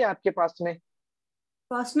तो है ही आपके पास में.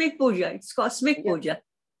 Cosmic puja. It's cosmic puja.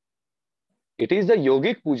 It is the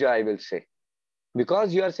yogic puja, I will say,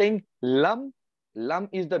 because you are saying Lam. Lam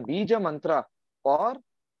is the bija mantra for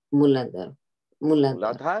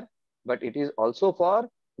Muladhar, but it is also for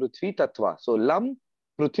Prithvi Tattva. So Lam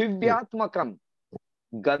Prithvivyatmakam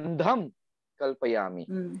Gandham Kalpayami.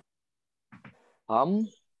 Ham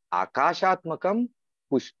Akashatmakam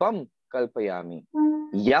Pushpam Kalpayami.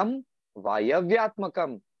 Yam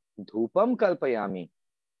Vayavyatmakam Dhupam Kalpayami.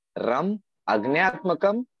 Ram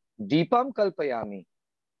Agnyatmakam Deepam Kalpayami.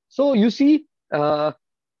 So you see,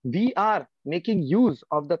 we are making use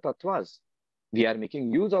of the tattvas. We are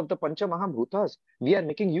making use of the Pancha Mahabhutas. We are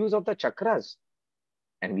making use of the chakras.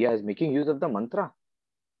 And we are making use of the mantra.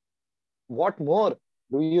 What more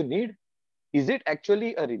do you need? Is it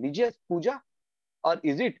actually a religious puja or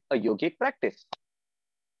is it a yogic practice?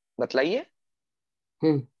 Batlaye?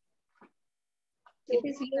 It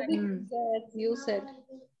is yogic, as you said.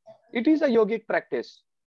 It is a yogic practice.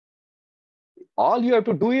 All you have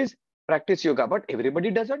to do is practice yoga, but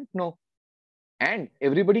everybody doesn't know. And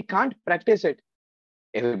everybody can't practice it.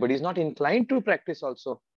 Everybody is not inclined to practice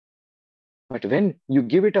also. But when you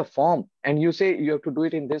give it a form and you say you have to do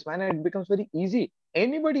it in this manner, it becomes very easy.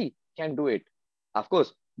 Anybody can do it. Of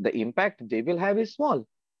course, the impact they will have is small,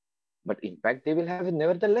 but impact they will have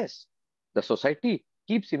nevertheless. The society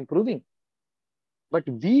keeps improving. But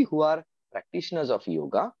we who are practitioners of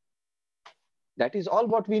yoga, that is all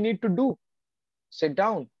what we need to do. Sit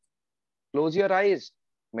down, close your eyes,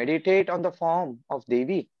 meditate on the form of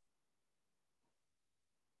Devi,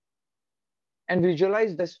 and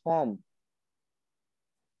visualize this form.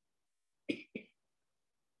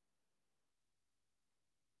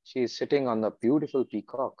 She is sitting on the beautiful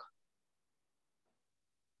peacock.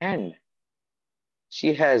 And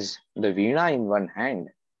she has the veena in one hand.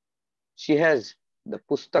 She has the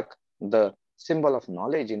pustak, the symbol of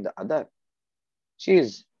knowledge, in the other. She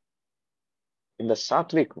is in the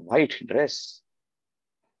sattvic white dress.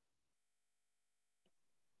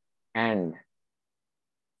 And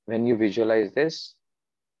when you visualize this,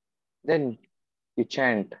 then you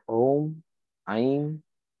chant Om Aim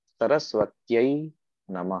Saraswatyai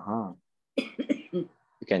Namaha. You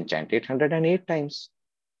can chant 808 times.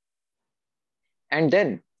 And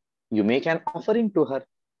then you make an offering to her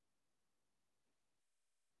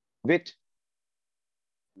with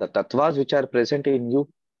the tattvas which are present in you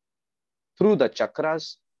through the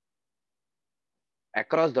chakras,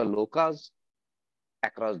 across the lokas,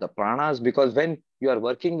 across the pranas, because when you are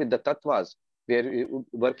working with the tattvas, where you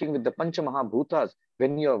working with the Panchamahabhutas,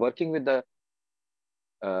 when you are working with the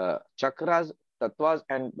chakras, tattvas,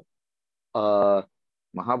 and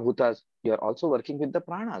Mahabhutas, you are also working with the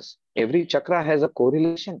pranas. Every chakra has a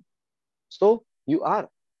correlation. So you are.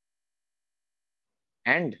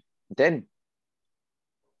 And then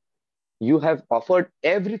you have offered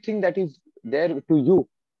everything that is there to you.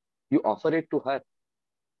 You offer it to her.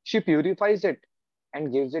 She purifies it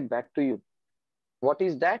and gives it back to you. What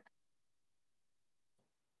is that?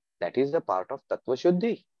 That is the part of Tattva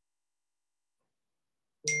Shuddhi.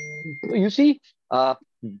 So you see,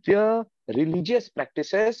 the religious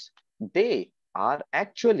practices, they are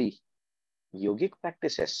actually yogic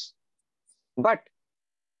practices. But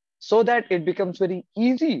so that it becomes very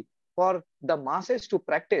easy for the masses to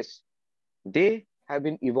practice, they have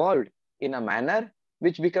been evolved in a manner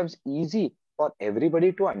which becomes easy for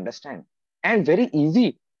everybody to understand and very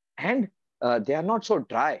easy. And they are not so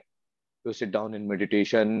dry. You sit down in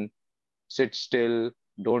meditation, sit still,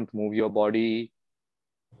 don't move your body,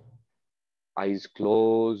 eyes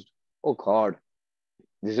closed. Oh God,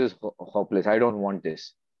 this is hopeless. I don't want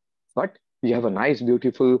this. But you have a nice,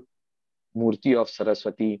 beautiful murti of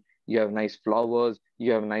Saraswati. You have nice flowers.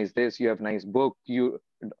 You have nice this. You have nice book.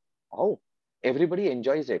 Oh, everybody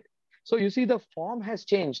enjoys it. So you see, the form has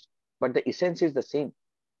changed, but the essence is the same.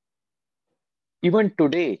 Even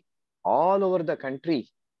today, all over the country,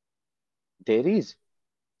 there is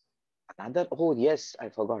another. Oh yes, I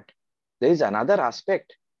forgot. There is another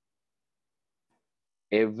aspect.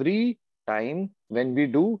 Every time when we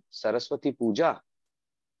do Saraswati Puja,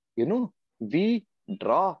 we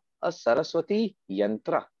draw a Saraswati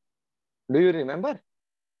yantra. Do you remember?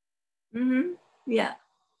 Yeah.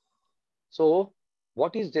 So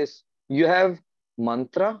what is this? You have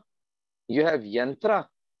mantra, you have yantra,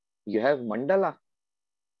 you have mandala.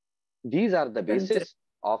 These are the basis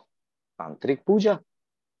of tantric puja.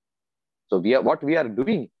 So what we are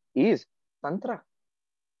doing is tantra,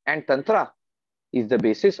 and tantra is the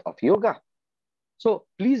basis of yoga. So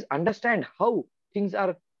please understand how things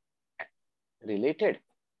are related.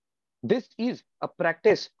 This is a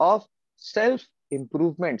practice of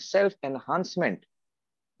self-improvement, self-enhancement,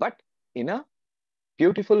 but in a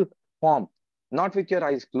beautiful form, not with your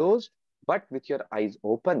eyes closed, but with your eyes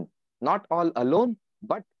open, not all alone,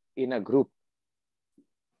 but in a group.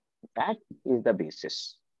 That is the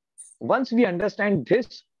basis. Once we understand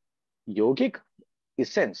this yogic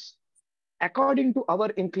essence, according to our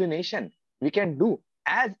inclination, we can do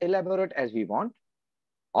as elaborate as we want,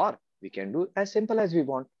 or we can do as simple as we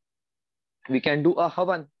want. We can do a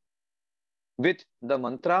havan with the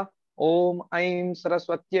mantra Om Aim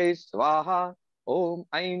Saraswatyai Swaha, Om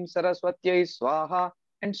Aim Saraswatyai Swaha,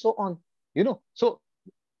 and so on. So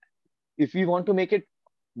if we want to make it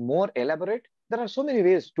more elaborate, there are so many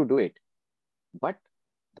ways to do it. But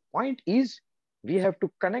the point is, we have to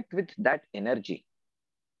connect with that energy.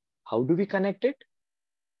 How do we connect it?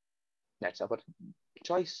 That's our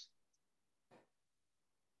choice.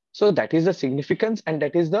 So that is the significance, and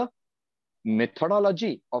that is the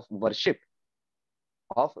methodology of worship,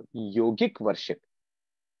 of yogic worship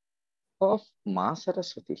of Ma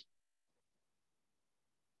Saraswati.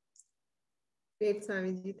 Great,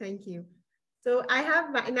 Swamiji. Thank you. So I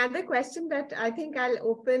have another question that I think I'll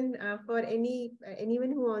open for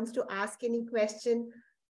anyone who wants to ask any question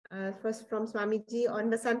first from Swamiji on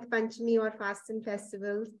Vasant Panchami or fasts and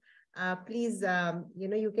festivals. Please,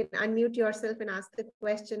 you can unmute yourself and ask the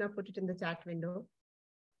question or put it in the chat window.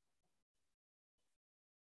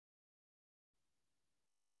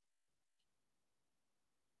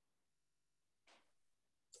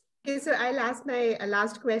 Okay, so I'll ask my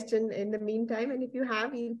last question in the meantime, and if you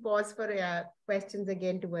have, we'll pause for questions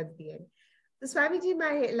again towards the end. So Swamiji,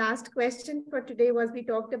 my last question for today was, we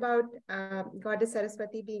talked about Goddess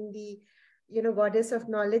Saraswati being the goddess of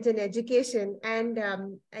knowledge and education. And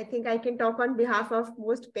I think I can talk on behalf of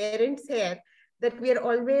most parents here that we are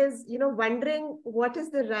always, wondering what is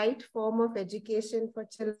the right form of education for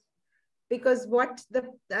children, because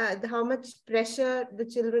how much pressure the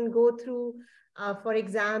children go through for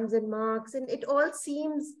exams and marks, and it all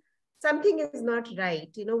seems something is not right.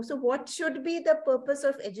 So what should be the purpose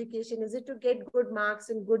of education? Is it to get good marks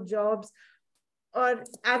and good jobs, or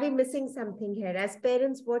are we missing something here? As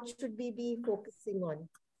parents, what should we be focusing on?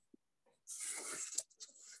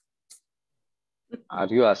 Are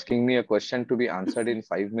you asking me a question to be answered in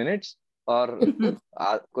 5 minutes, or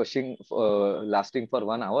a question lasting for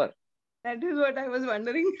 1 hour? That is what I was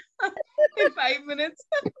wondering. In 5 minutes.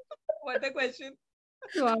 What a question.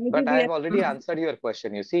 But I have already answered your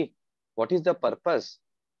question. You see, what is the purpose?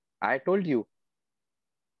 I told you,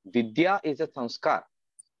 Vidya is a samskar.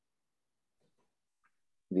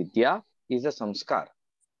 Vidya is a samskar.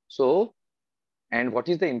 So, and what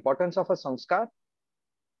is the importance of a samskar?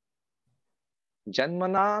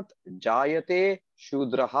 Janmanat jayate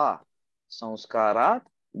shudraha samskarat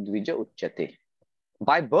dvija uchyate.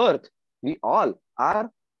 By birth, we all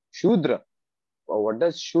are shudra. What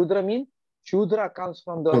does shudra mean? Shudra comes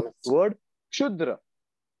from the word shudra.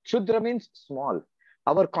 Shudra means small.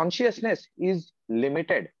 Our consciousness is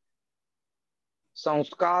limited.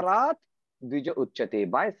 Samskarat dvija uchyate.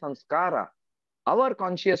 By samskara, our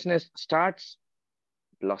consciousness starts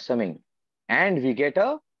blossoming and we get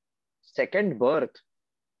a second birth.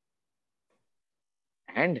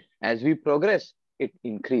 And as we progress, it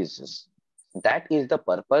increases. That is the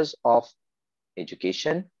purpose of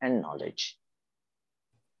education and knowledge.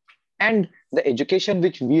 And the education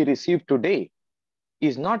which we receive today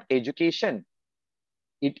is not education.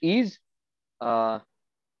 It is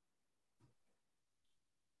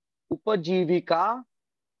Upajivika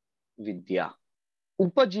Vidya.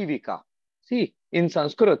 Upajivika. See, in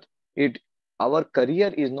Sanskrit, our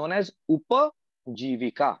career is known as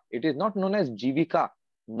Upajivika. It is not known as Jivika,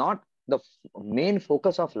 not the main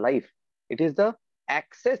focus of life. It is the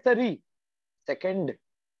accessory second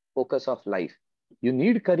focus of life. You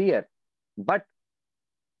need career, but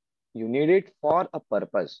you need it for a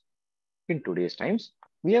purpose. In today's times,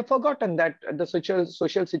 we have forgotten that the social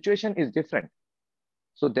situation is different.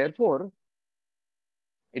 So therefore,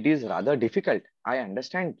 it is rather difficult. I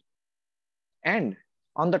understand. And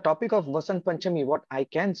on the topic of Vasant Panchami, what I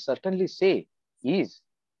can certainly say is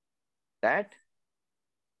that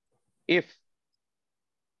if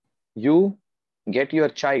you get your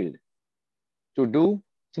child to do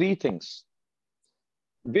 3 things,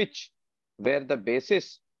 which were the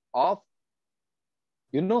basis of,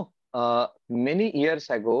 many years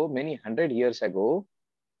ago, many 100 years ago,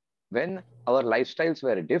 when our lifestyles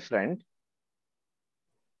were different,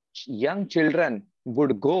 young children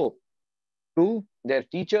would go to their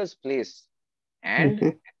teacher's place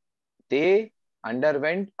and they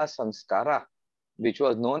underwent a samskara, which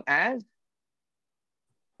was known as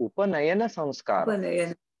Upanayana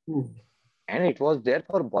samskara. And it was there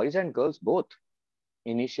for boys and girls both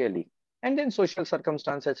initially, and then social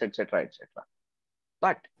circumstances, etc., etc.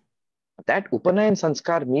 But that Upanayan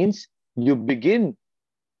sanskar means you begin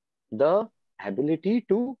the ability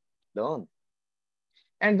to learn.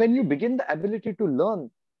 And when you begin the ability to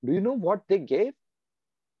learn, do you know what they gave?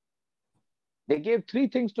 They gave 3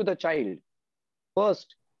 things to the child.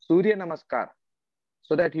 First, Surya Namaskar,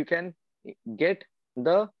 so that you can get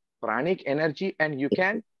the pranic energy and you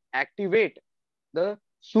can activate the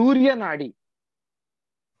Surya Nadi.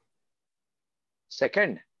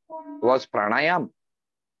 Second was pranayam.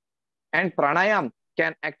 And pranayam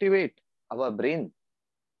can activate our brain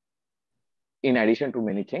in addition to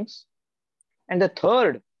many things. And the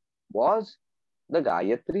third was the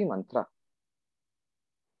Gayatri mantra.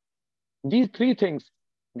 These 3 things,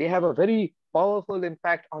 they have a very powerful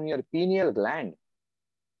impact on your pineal gland.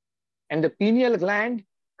 And the pineal gland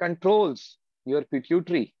controls your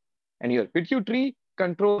pituitary. And your pituitary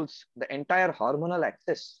controls the entire hormonal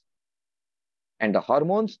axis. And the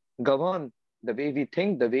hormones govern the way we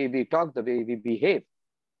think, the way we talk, the way we behave.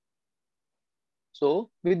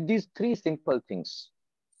 So with these 3 simple things,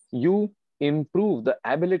 you improve the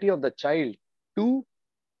ability of the child to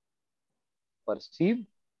perceive,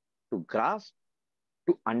 to grasp,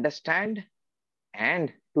 to understand,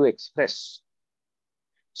 and to express.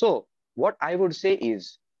 So what I would say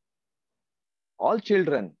is, all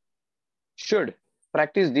children should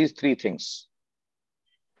practice these 3 things.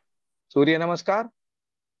 Surya Namaskar,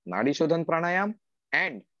 Nadi Shodhan Pranayam,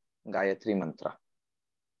 and Gayatri Mantra.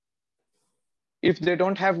 If they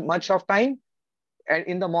don't have much of time, and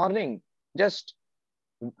in the morning, just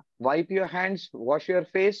wipe your hands, wash your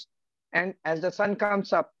face, And as the sun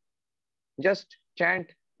comes up, just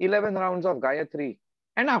chant 11 rounds of Gayatri.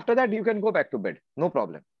 And after that, you can go back to bed. No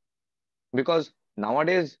problem. Because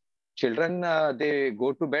nowadays, children, they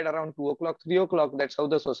go to bed around 2 o'clock, 3 o'clock. That's how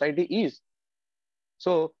the society is.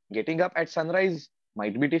 So getting up at sunrise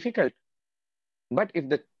might be difficult. But if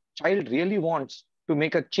the child really wants to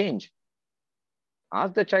make a change,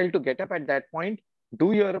 ask the child to get up at that point,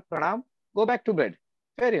 do your pranam, go back to bed.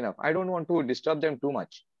 Fair enough. I don't want to disturb them too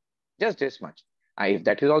much. Just this much. If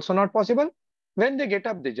that is also not possible, when they get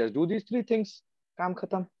up, they just do these three things. Kaam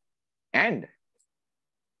khatam. And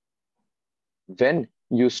when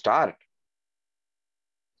you start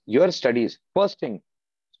your studies, first thing,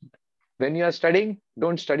 when you are studying,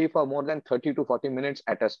 don't study for more than 30 to 40 minutes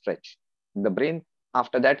at a stretch. The brain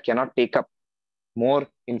after that cannot take up more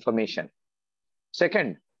information.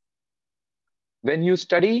 Second, when you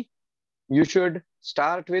study, you should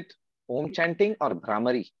start with Om chanting or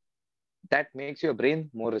Brahmari. That makes your brain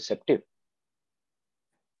more receptive.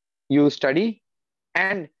 You study,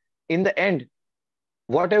 and in the end,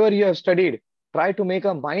 whatever you have studied, try to make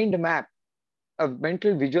a mind map, a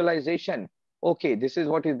mental visualization. Okay, this is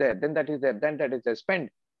what is there, then that is there, then that is there. Spend.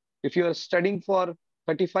 If you are studying for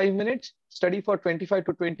 35 minutes, study for 25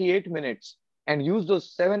 to 28 minutes and use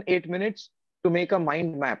those 7-8 minutes to make a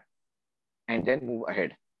mind map and then move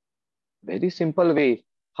ahead. Very simple way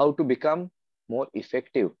how to become more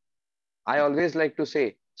effective. I always like to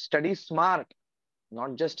say, study smart,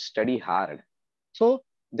 not just study hard. So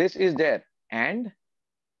this is there. And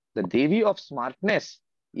the Devi of smartness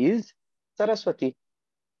is Saraswati.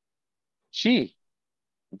 She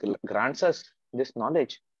grants us this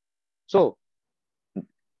knowledge. So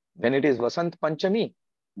when it is Vasant Panchami,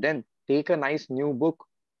 then take a nice new book,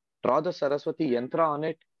 draw the Saraswati Yantra on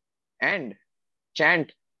it, and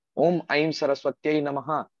chant Om Aim Saraswatyai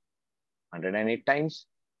Namaha 108 times,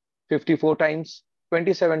 54 times,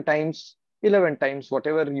 27 times, 11 times,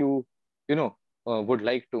 whatever you would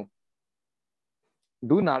like to.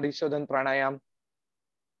 Do Nadi Shodhan Pranayam.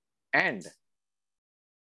 And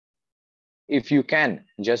if you can,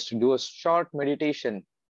 just do a short meditation.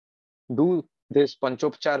 Do this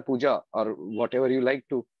Panchopchar Puja or whatever you like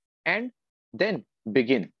to, and then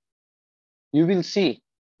begin. You will see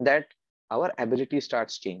that our ability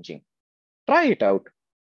starts changing. Try it out.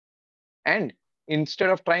 And instead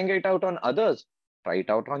of trying it out on others, try it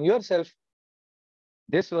out on yourself.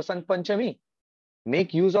 This Vasant Panchami,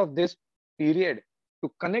 make use of this period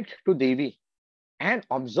to connect to Devi and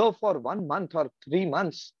observe for 1 month or 3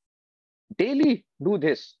 months. Daily do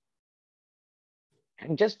this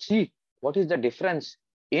and just see what is the difference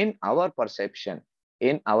in our perception,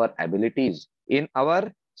 in our abilities, in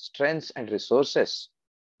our strengths and resources.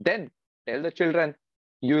 Then tell the children.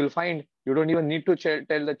 You will find you don't even need to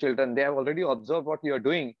tell the children. They have already observed what you are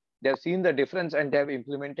doing. They have seen the difference and they have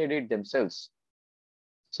implemented it themselves.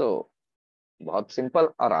 So, बहुत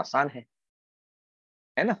simple और आसान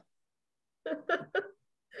है ना?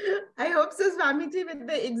 I hope so, Swamiji, with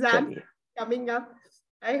the exam coming up.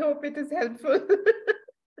 I hope it is helpful.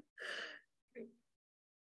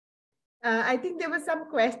 I think there was some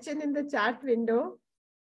question in the chat window.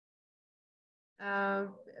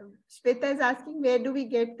 Shweta is asking, where do we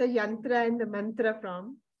get the yantra and the mantra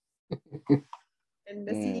from? And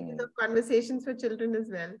the series of conversations for children as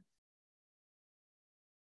well.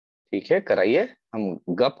 ठीक है, कराइए. हम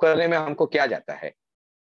गप करने में हमको क्या जाता है?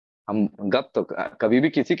 हम गप तो कभी भी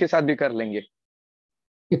किसी के साथ भी कर लेंगे.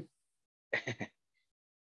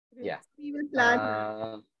 Yeah. We will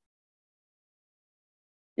plan.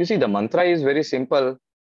 You see, the mantra is very simple,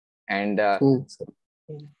 and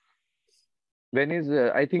when is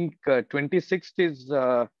I think 26th is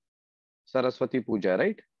Saraswati Puja,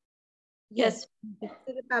 right? Yes. It's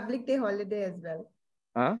a Republic Day holiday as well.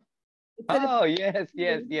 Huh? Oh, yes.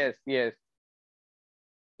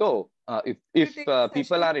 So if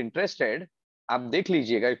people are interested, आप देख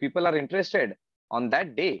लीजिएगा. If people are interested on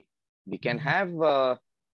that day, we can have a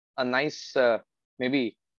nice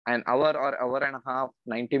maybe an hour or hour and a half,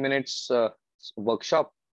 90 minutes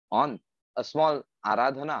workshop on a small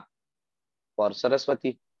aradhana for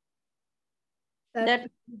Saraswati. That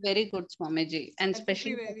would be very good, Swamiji. And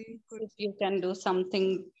especially if you can do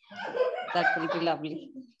something, that will be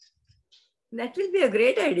lovely. That will be a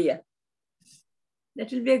great idea.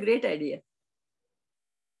 That will be a great idea.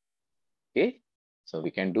 Okay, so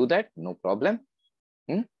we can do that, no problem.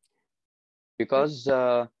 Because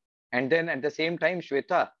and then at the same time,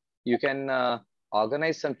 Shweta, you can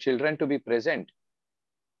organize some children to be present.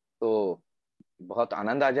 तो बहुत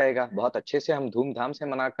आनंद आ जाएगा. बहुत अच्छे से हम धूमधाम से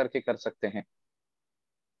मना करके कर सकते हैं.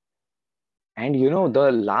 And you know,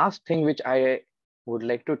 the last thing which I would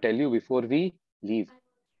like to tell you before we leave.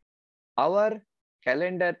 Our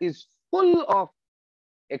calendar is full of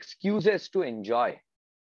excuses to enjoy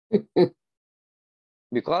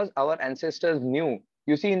because our ancestors knew.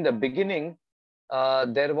 You see, in the beginning,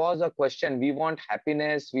 there was a question. We want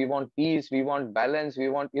happiness, we want peace, we want balance, we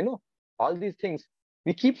want, all these things.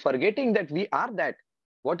 We keep forgetting that we are that.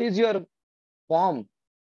 What is your form?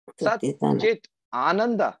 Sat, Satitana. Chit,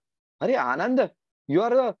 Ananda. Hare Ananda, you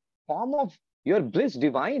are a form of your bliss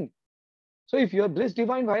divine. So if you are bliss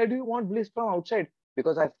divine, why do you want bliss from outside?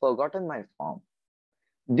 Because I've forgotten my form.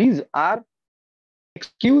 These are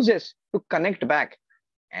excuses to connect back.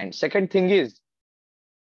 And second thing is,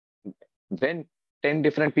 when 10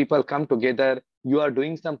 different people come together, you are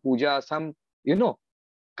doing some puja, some,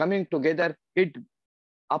 coming together, it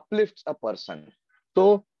uplifts a person.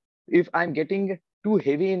 So if I'm getting too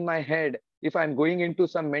heavy in my head, if I'm going into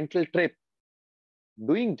some mental trip,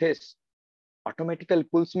 doing this automatically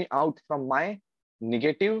pulls me out from my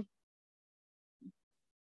negative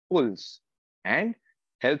pulls and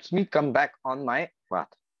helps me come back on my path.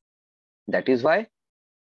 That is why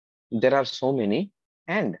there are so many,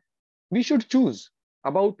 and we should choose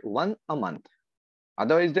about one a month.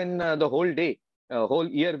 Otherwise, then the whole day, whole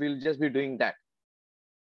year, we'll just be doing that.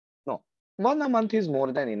 No, one a month is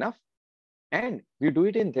more than enough. And we do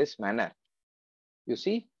it in this manner. You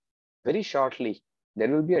see, very shortly, there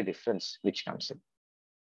will be a difference which comes in.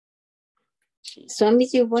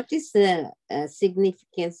 Swamiji, what is the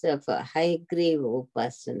significance of Hayagriva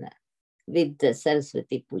Upasana with the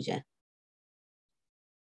Saraswati Puja?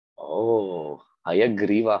 Oh,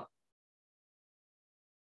 Hayagriva.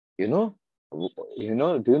 Do you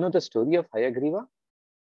know the story of Hayagriva?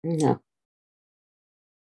 No.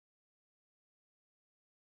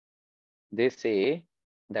 They say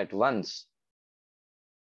that once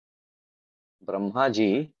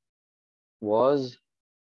Brahmaji was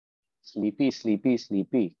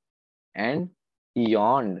sleepy, and he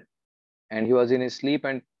yawned, and he was in his sleep,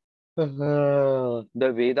 and the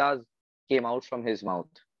Vedas came out from his mouth,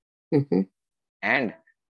 Mhm. and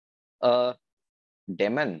a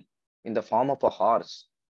demon in the form of a horse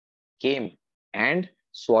came and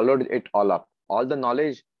swallowed it all up. All the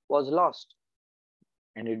knowledge was lost,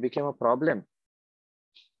 and it became a problem.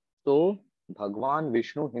 So Bhagwan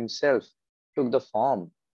Vishnu himself took the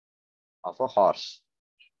form of a horse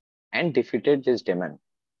and defeated this demon.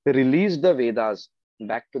 He released the Vedas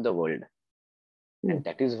back to the world. And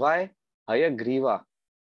that is why Hayagriva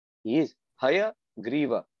is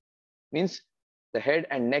Hayagriva, means the head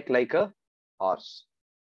and neck like a horse.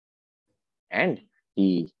 And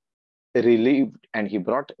he relieved and he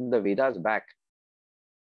brought the Vedas back.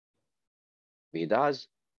 Vedas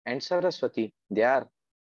and Saraswati, they are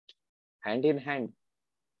hand in hand.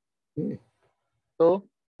 So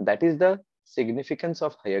that is the significance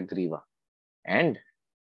of Hayagriva. And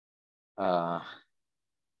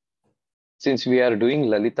since we are doing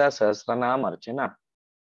Lalita Sahasranam Archana,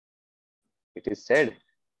 it is said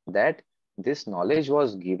that this knowledge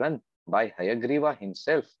was given by Hayagriva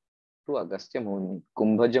himself to Agastya Muni,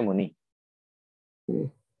 Kumbhaja Muni.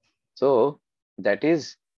 So that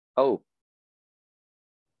is how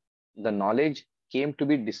the knowledge came to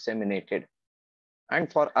be disseminated.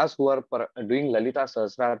 And for us who are doing Lalita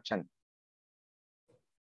Sahasrarchan,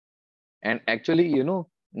 and actually,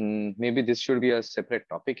 maybe this should be a separate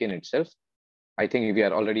topic in itself. I think we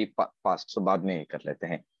are already past, so baad mein kar lete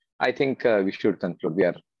hain. I think we should conclude. We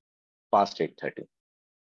are past 8:30.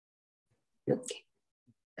 Okay.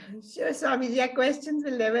 Sure, Swamiji, your questions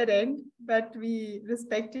will never end, but we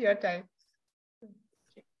respect your time.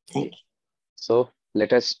 Thank you. So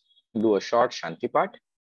let us do a short Shanti part.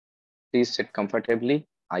 Please sit comfortably,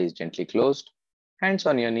 eyes gently closed, hands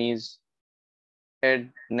on your knees,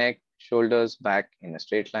 head, neck, shoulders back in a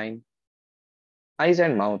straight line, eyes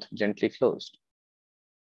and mouth gently closed.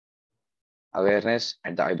 Awareness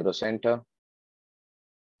at the eyebrow center.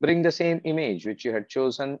 Bring the same image which you had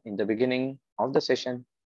chosen in the beginning of the session,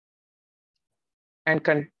 and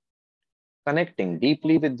connecting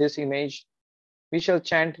deeply with this image, we shall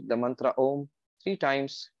chant the mantra Om 3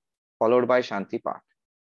 times, followed by Shanti Path.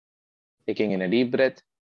 Taking in a deep breath.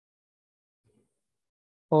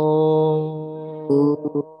 Om.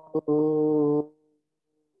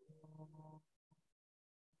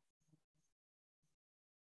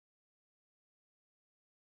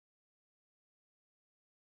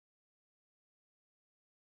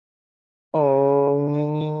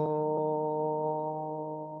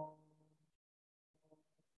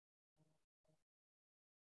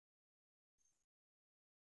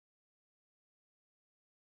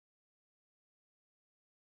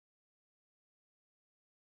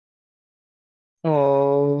 Oh.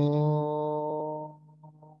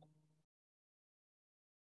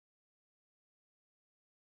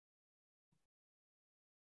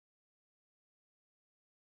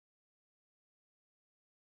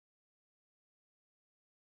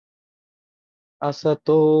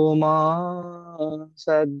 असतो मा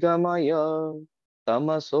सद्गमय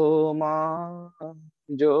तमसो मा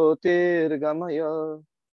ज्योतिर्गमय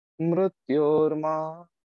मृत्योर्मा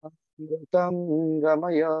मृतं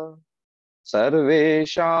गमय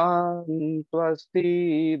सर्वेषां स्वस्ति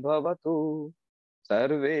भवतु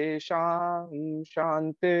सर्वेषां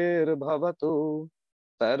शान्तिर्भवतु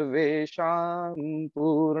सर्वेषां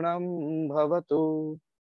पूर्णं भवतु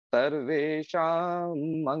सर्वेषां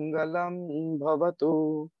मङ्गलं भवतु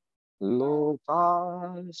लोका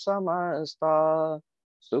समस्ता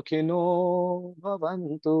सुखिनो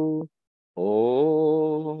भवन्तु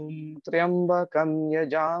ॐ त्र्यम्बकं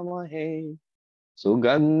यजामहे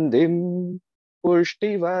सुगन्धिं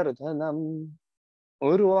पुष्टिवर्धनम्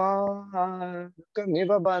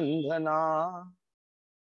उर्वारुकमिव बन्धना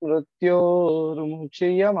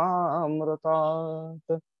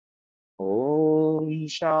मृत्योर्मुक्षीयमामृतात् ॐ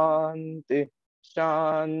शान्ति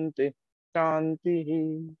शान्ति शान्तिः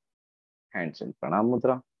हैंड्स इन प्रणाम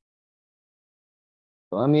मुद्रा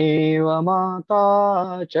त्वमेव माता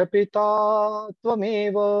च पिता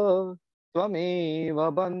त्वमेव त्वमेव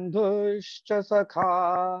बन्धुश्च सखा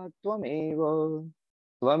त्वमेव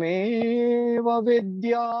त्वमेव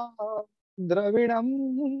विद्या द्रविणं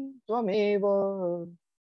त्वमेव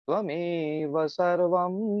त्वमेव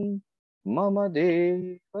सर्वं मम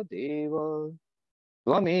देव देव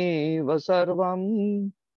त्वमेव सर्वं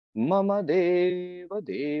मम देव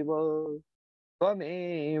देव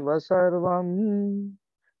त्वमेव सर्वं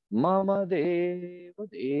मम देव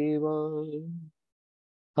देव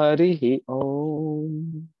हरिः ओम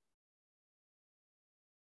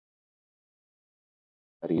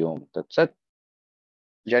हरि ओम तत्सत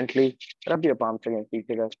gently rub your palms against each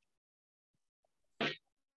other.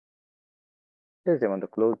 Place them on the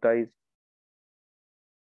closed eyes.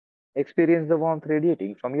 Experience the warmth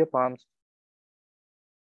radiating from your palms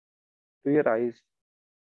to your eyes,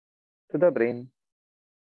 to the brain,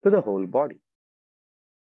 to the whole body.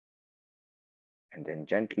 And then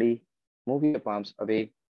gently move your palms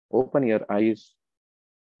away. Open your eyes.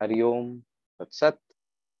 Hari Om Tat Sat.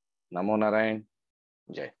 Namo Narayan.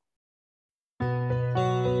 Jai.